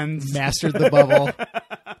hands. Mastered the bubble.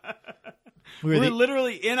 We were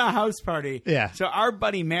literally in a house party. Yeah. So our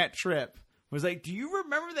buddy Matt Tripp was like, "Do you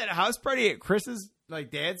remember that house party at Chris's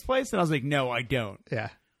dad's place?" And I was like, "No, I don't." Yeah.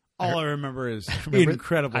 All I remember is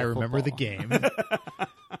incredible. I remember football. the game.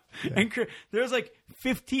 Yeah. And there was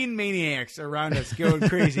 15 maniacs around us going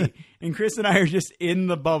crazy, and Chris and I are just in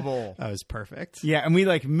the bubble. That was perfect. Yeah, and we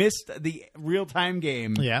missed the real time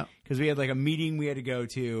game. Yeah, because we had a meeting we had to go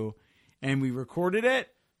to, and we recorded it,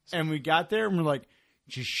 and we got there, and we're like,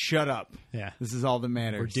 just shut up. Yeah, this is all that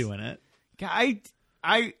matters. We're doing it. I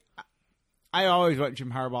always want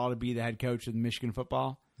Jim Harbaugh to be the head coach of Michigan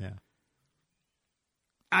football. Yeah,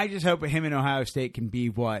 I just hope him and Ohio State can be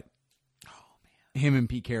what him and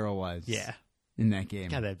Pete Carroll was. Yeah. In that game.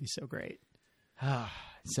 God, that'd be so great.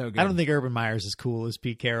 So good. I don't think Urban Meyer's as cool as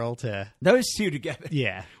Pete Carroll those two together.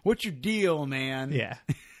 Yeah. What's your deal, man? Yeah.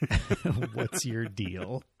 What's your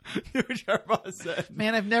deal? Which Harbaugh said.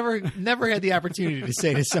 Man, I've never had the opportunity to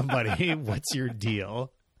say to somebody, what's your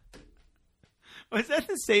deal? Was that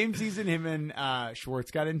the same season him and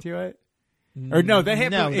Schwartz got into it? Or no, that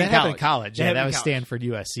happened in college. Yeah, that was Stanford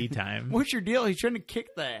USC time. What's your deal? He's trying to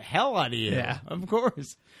kick the hell out of you. Yeah. Of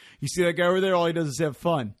course. You see that guy over there? All he does is have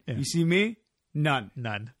fun. Yeah. You see me? None.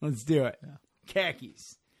 Let's do it. Yeah.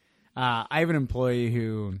 Khakis. I have an employee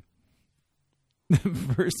who,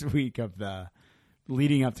 the first week of the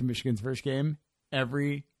leading up to Michigan's first game,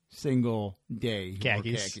 every single day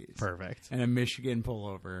khakis. Perfect. And a Michigan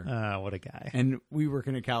pullover. What a guy. And we work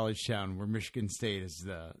in a college town where Michigan State is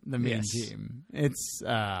the main team. It's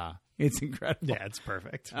incredible. Yeah, it's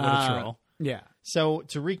perfect. What a troll. Yeah. So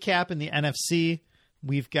to recap in the NFC,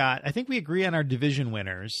 we've got, I think we agree on our division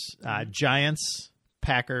winners. Giants,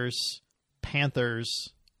 Packers, Panthers,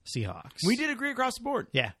 Seahawks. We did agree across the board.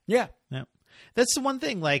 Yeah. Yeah. Yeah. That's the one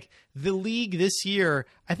thing. The league this year,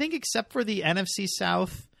 I think except for the NFC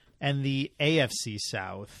South and the AFC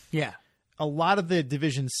South, a lot of the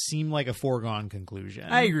divisions seem like a foregone conclusion.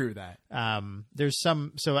 I agree with that. There's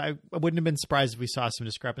some, so I wouldn't have been surprised if we saw some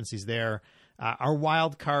discrepancies there. Our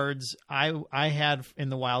wild cards, I had in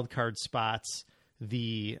the wild card spots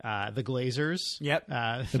the Glazers,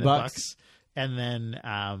 the Bucks, and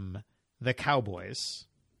then the Cowboys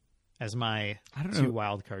as my two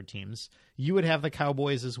wild card teams. You would have the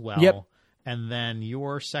Cowboys as well, and then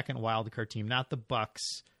your second wild card team, not the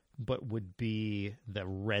Bucks, but would be the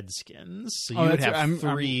Redskins. So you would have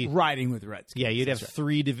three. I'm riding with Redskins. Yeah, you'd have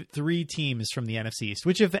three teams from the NFC East.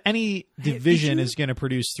 Which, if any division is going to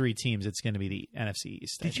produce three teams, it's going to be the NFC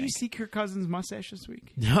East. Did you see Kirk Cousins' mustache this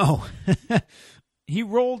week? No. He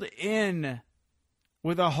rolled in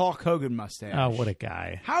with a Hulk Hogan mustache. Oh, what a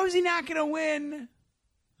guy! How is he not going to win?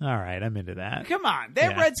 All right, I'm into that. Come on,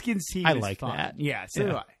 that Redskins team. I is like fun. that. Yeah, so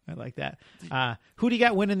do I. I like that. Who do you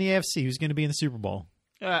got winning the AFC? Who's going to be in the Super Bowl?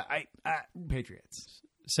 Patriots.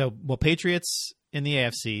 So, Patriots in the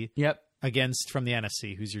AFC. Yep. Against from the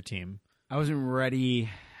NFC. Who's your team? I wasn't ready.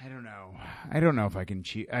 I don't know if I can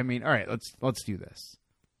cheat. I mean, all right, let's do this.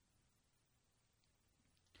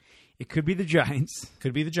 It could be the Giants.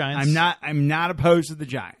 Could be the Giants. I'm not opposed to the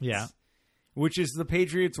Giants. Yeah. Which is the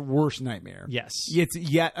Patriots' worst nightmare. Yes. It's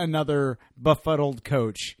yet another befuddled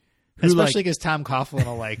coach. Especially because Tom Coughlin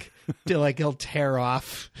will he'll tear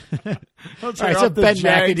off. All right, so Ben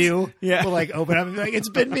McAdoo will open up and be like, "It's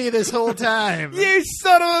been me this whole time. You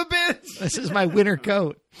son of a bitch! This is my winter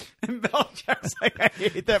coat." And Belichick's like, "I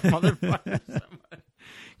hate that motherfucker so much."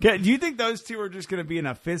 Okay, do you think those two are just going to be in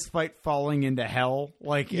a fist fight, falling into hell,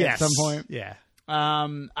 at some point? Yeah.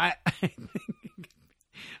 I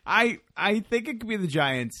think it could be the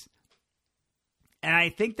Giants, and I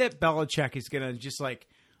think that Belichick is going to just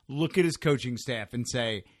look at his coaching staff and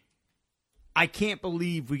say, I can't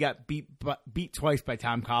believe we got beat twice by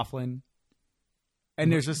Tom Coughlin.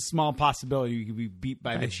 And there's a small possibility you could be beat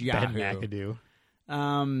by this Yahoo. Ben McAdoo.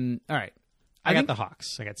 All right. I got the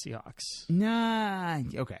Hawks. I got Seahawks. Nah.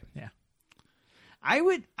 Okay. Yeah. I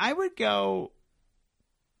would go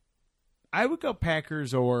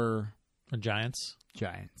Packers or Giants.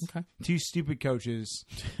 Giants. Okay. 2 stupid coaches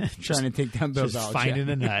trying to take down Bill Belichick. Finding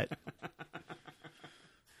a nut.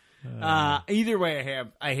 Either way,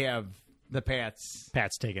 I have the Pats.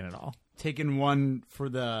 Pat's taking it all. Taking one for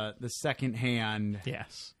the second hand.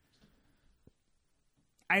 Yes.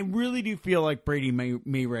 I really do feel like Brady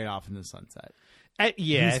may ride off in the sunset.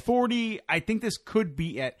 Yeah. He's 40. I think this could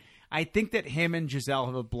be it. I think that him and Giselle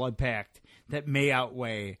have a blood pact that may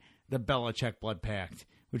outweigh the Belichick blood pact,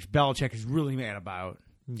 which Belichick is really mad about.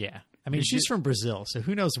 Yeah. I mean, she's from Brazil, so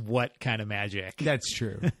who knows what kind of magic That's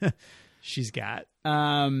true. she's got.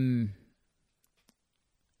 Man.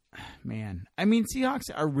 I mean, Seahawks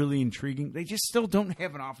are really intriguing. They just still don't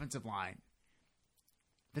have an offensive line.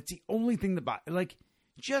 That's the only thing that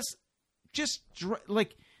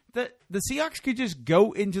the Seahawks could just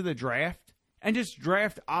go into the draft and just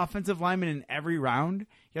draft offensive linemen in every round,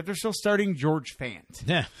 yet they're still starting George Fant.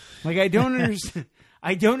 Yeah. Like, I don't understand.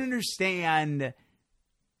 I don't understand.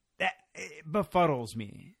 That it befuddles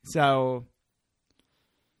me. So,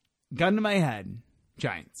 gun to my head,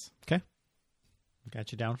 Giants. Okay.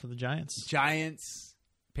 Got you down for the Giants. Giants,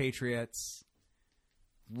 Patriots,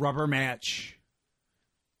 rubber match.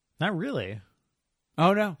 Not really.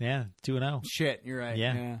 Oh, no. Yeah, 2-0. Shit, you're right.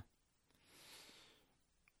 Yeah.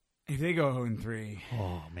 If they go 0-3.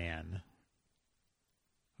 Oh, man.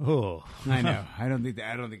 Oh. I know. I don't think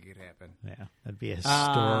it could happen. Yeah, that'd be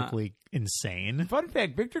historically insane. Fun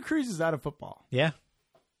fact, Victor Cruz is out of football. Yeah.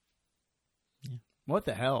 What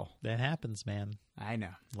the hell? That happens, man. I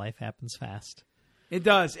know. Life happens fast. It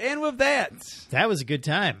does. And with that was a good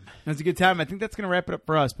time. That was a good time. I think that's going to wrap it up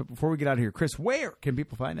for us. But before we get out of here, Chris, where can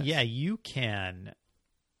people find us? Yeah, you can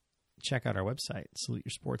check out our website,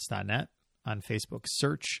 saluteyoursports.net. On Facebook,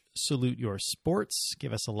 search Salute Your Sports.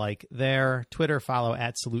 Give us a like there. Twitter, follow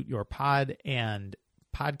 @SaluteYourPod. And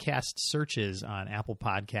podcast searches on Apple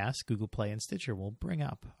Podcasts, Google Play, and Stitcher will bring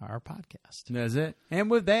up our podcast. That's it. And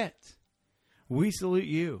with that, we salute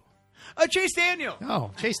you. Chase Daniel. Oh,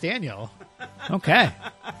 Chase Daniel. Okay.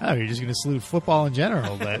 Oh, you're just going to salute football in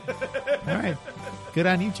general, but all right. Good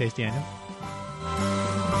on you, Chase Daniel.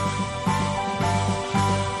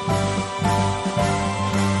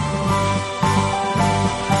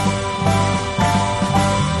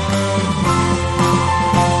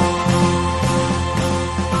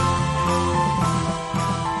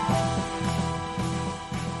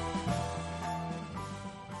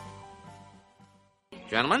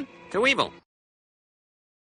 Gentlemen, to Weevil.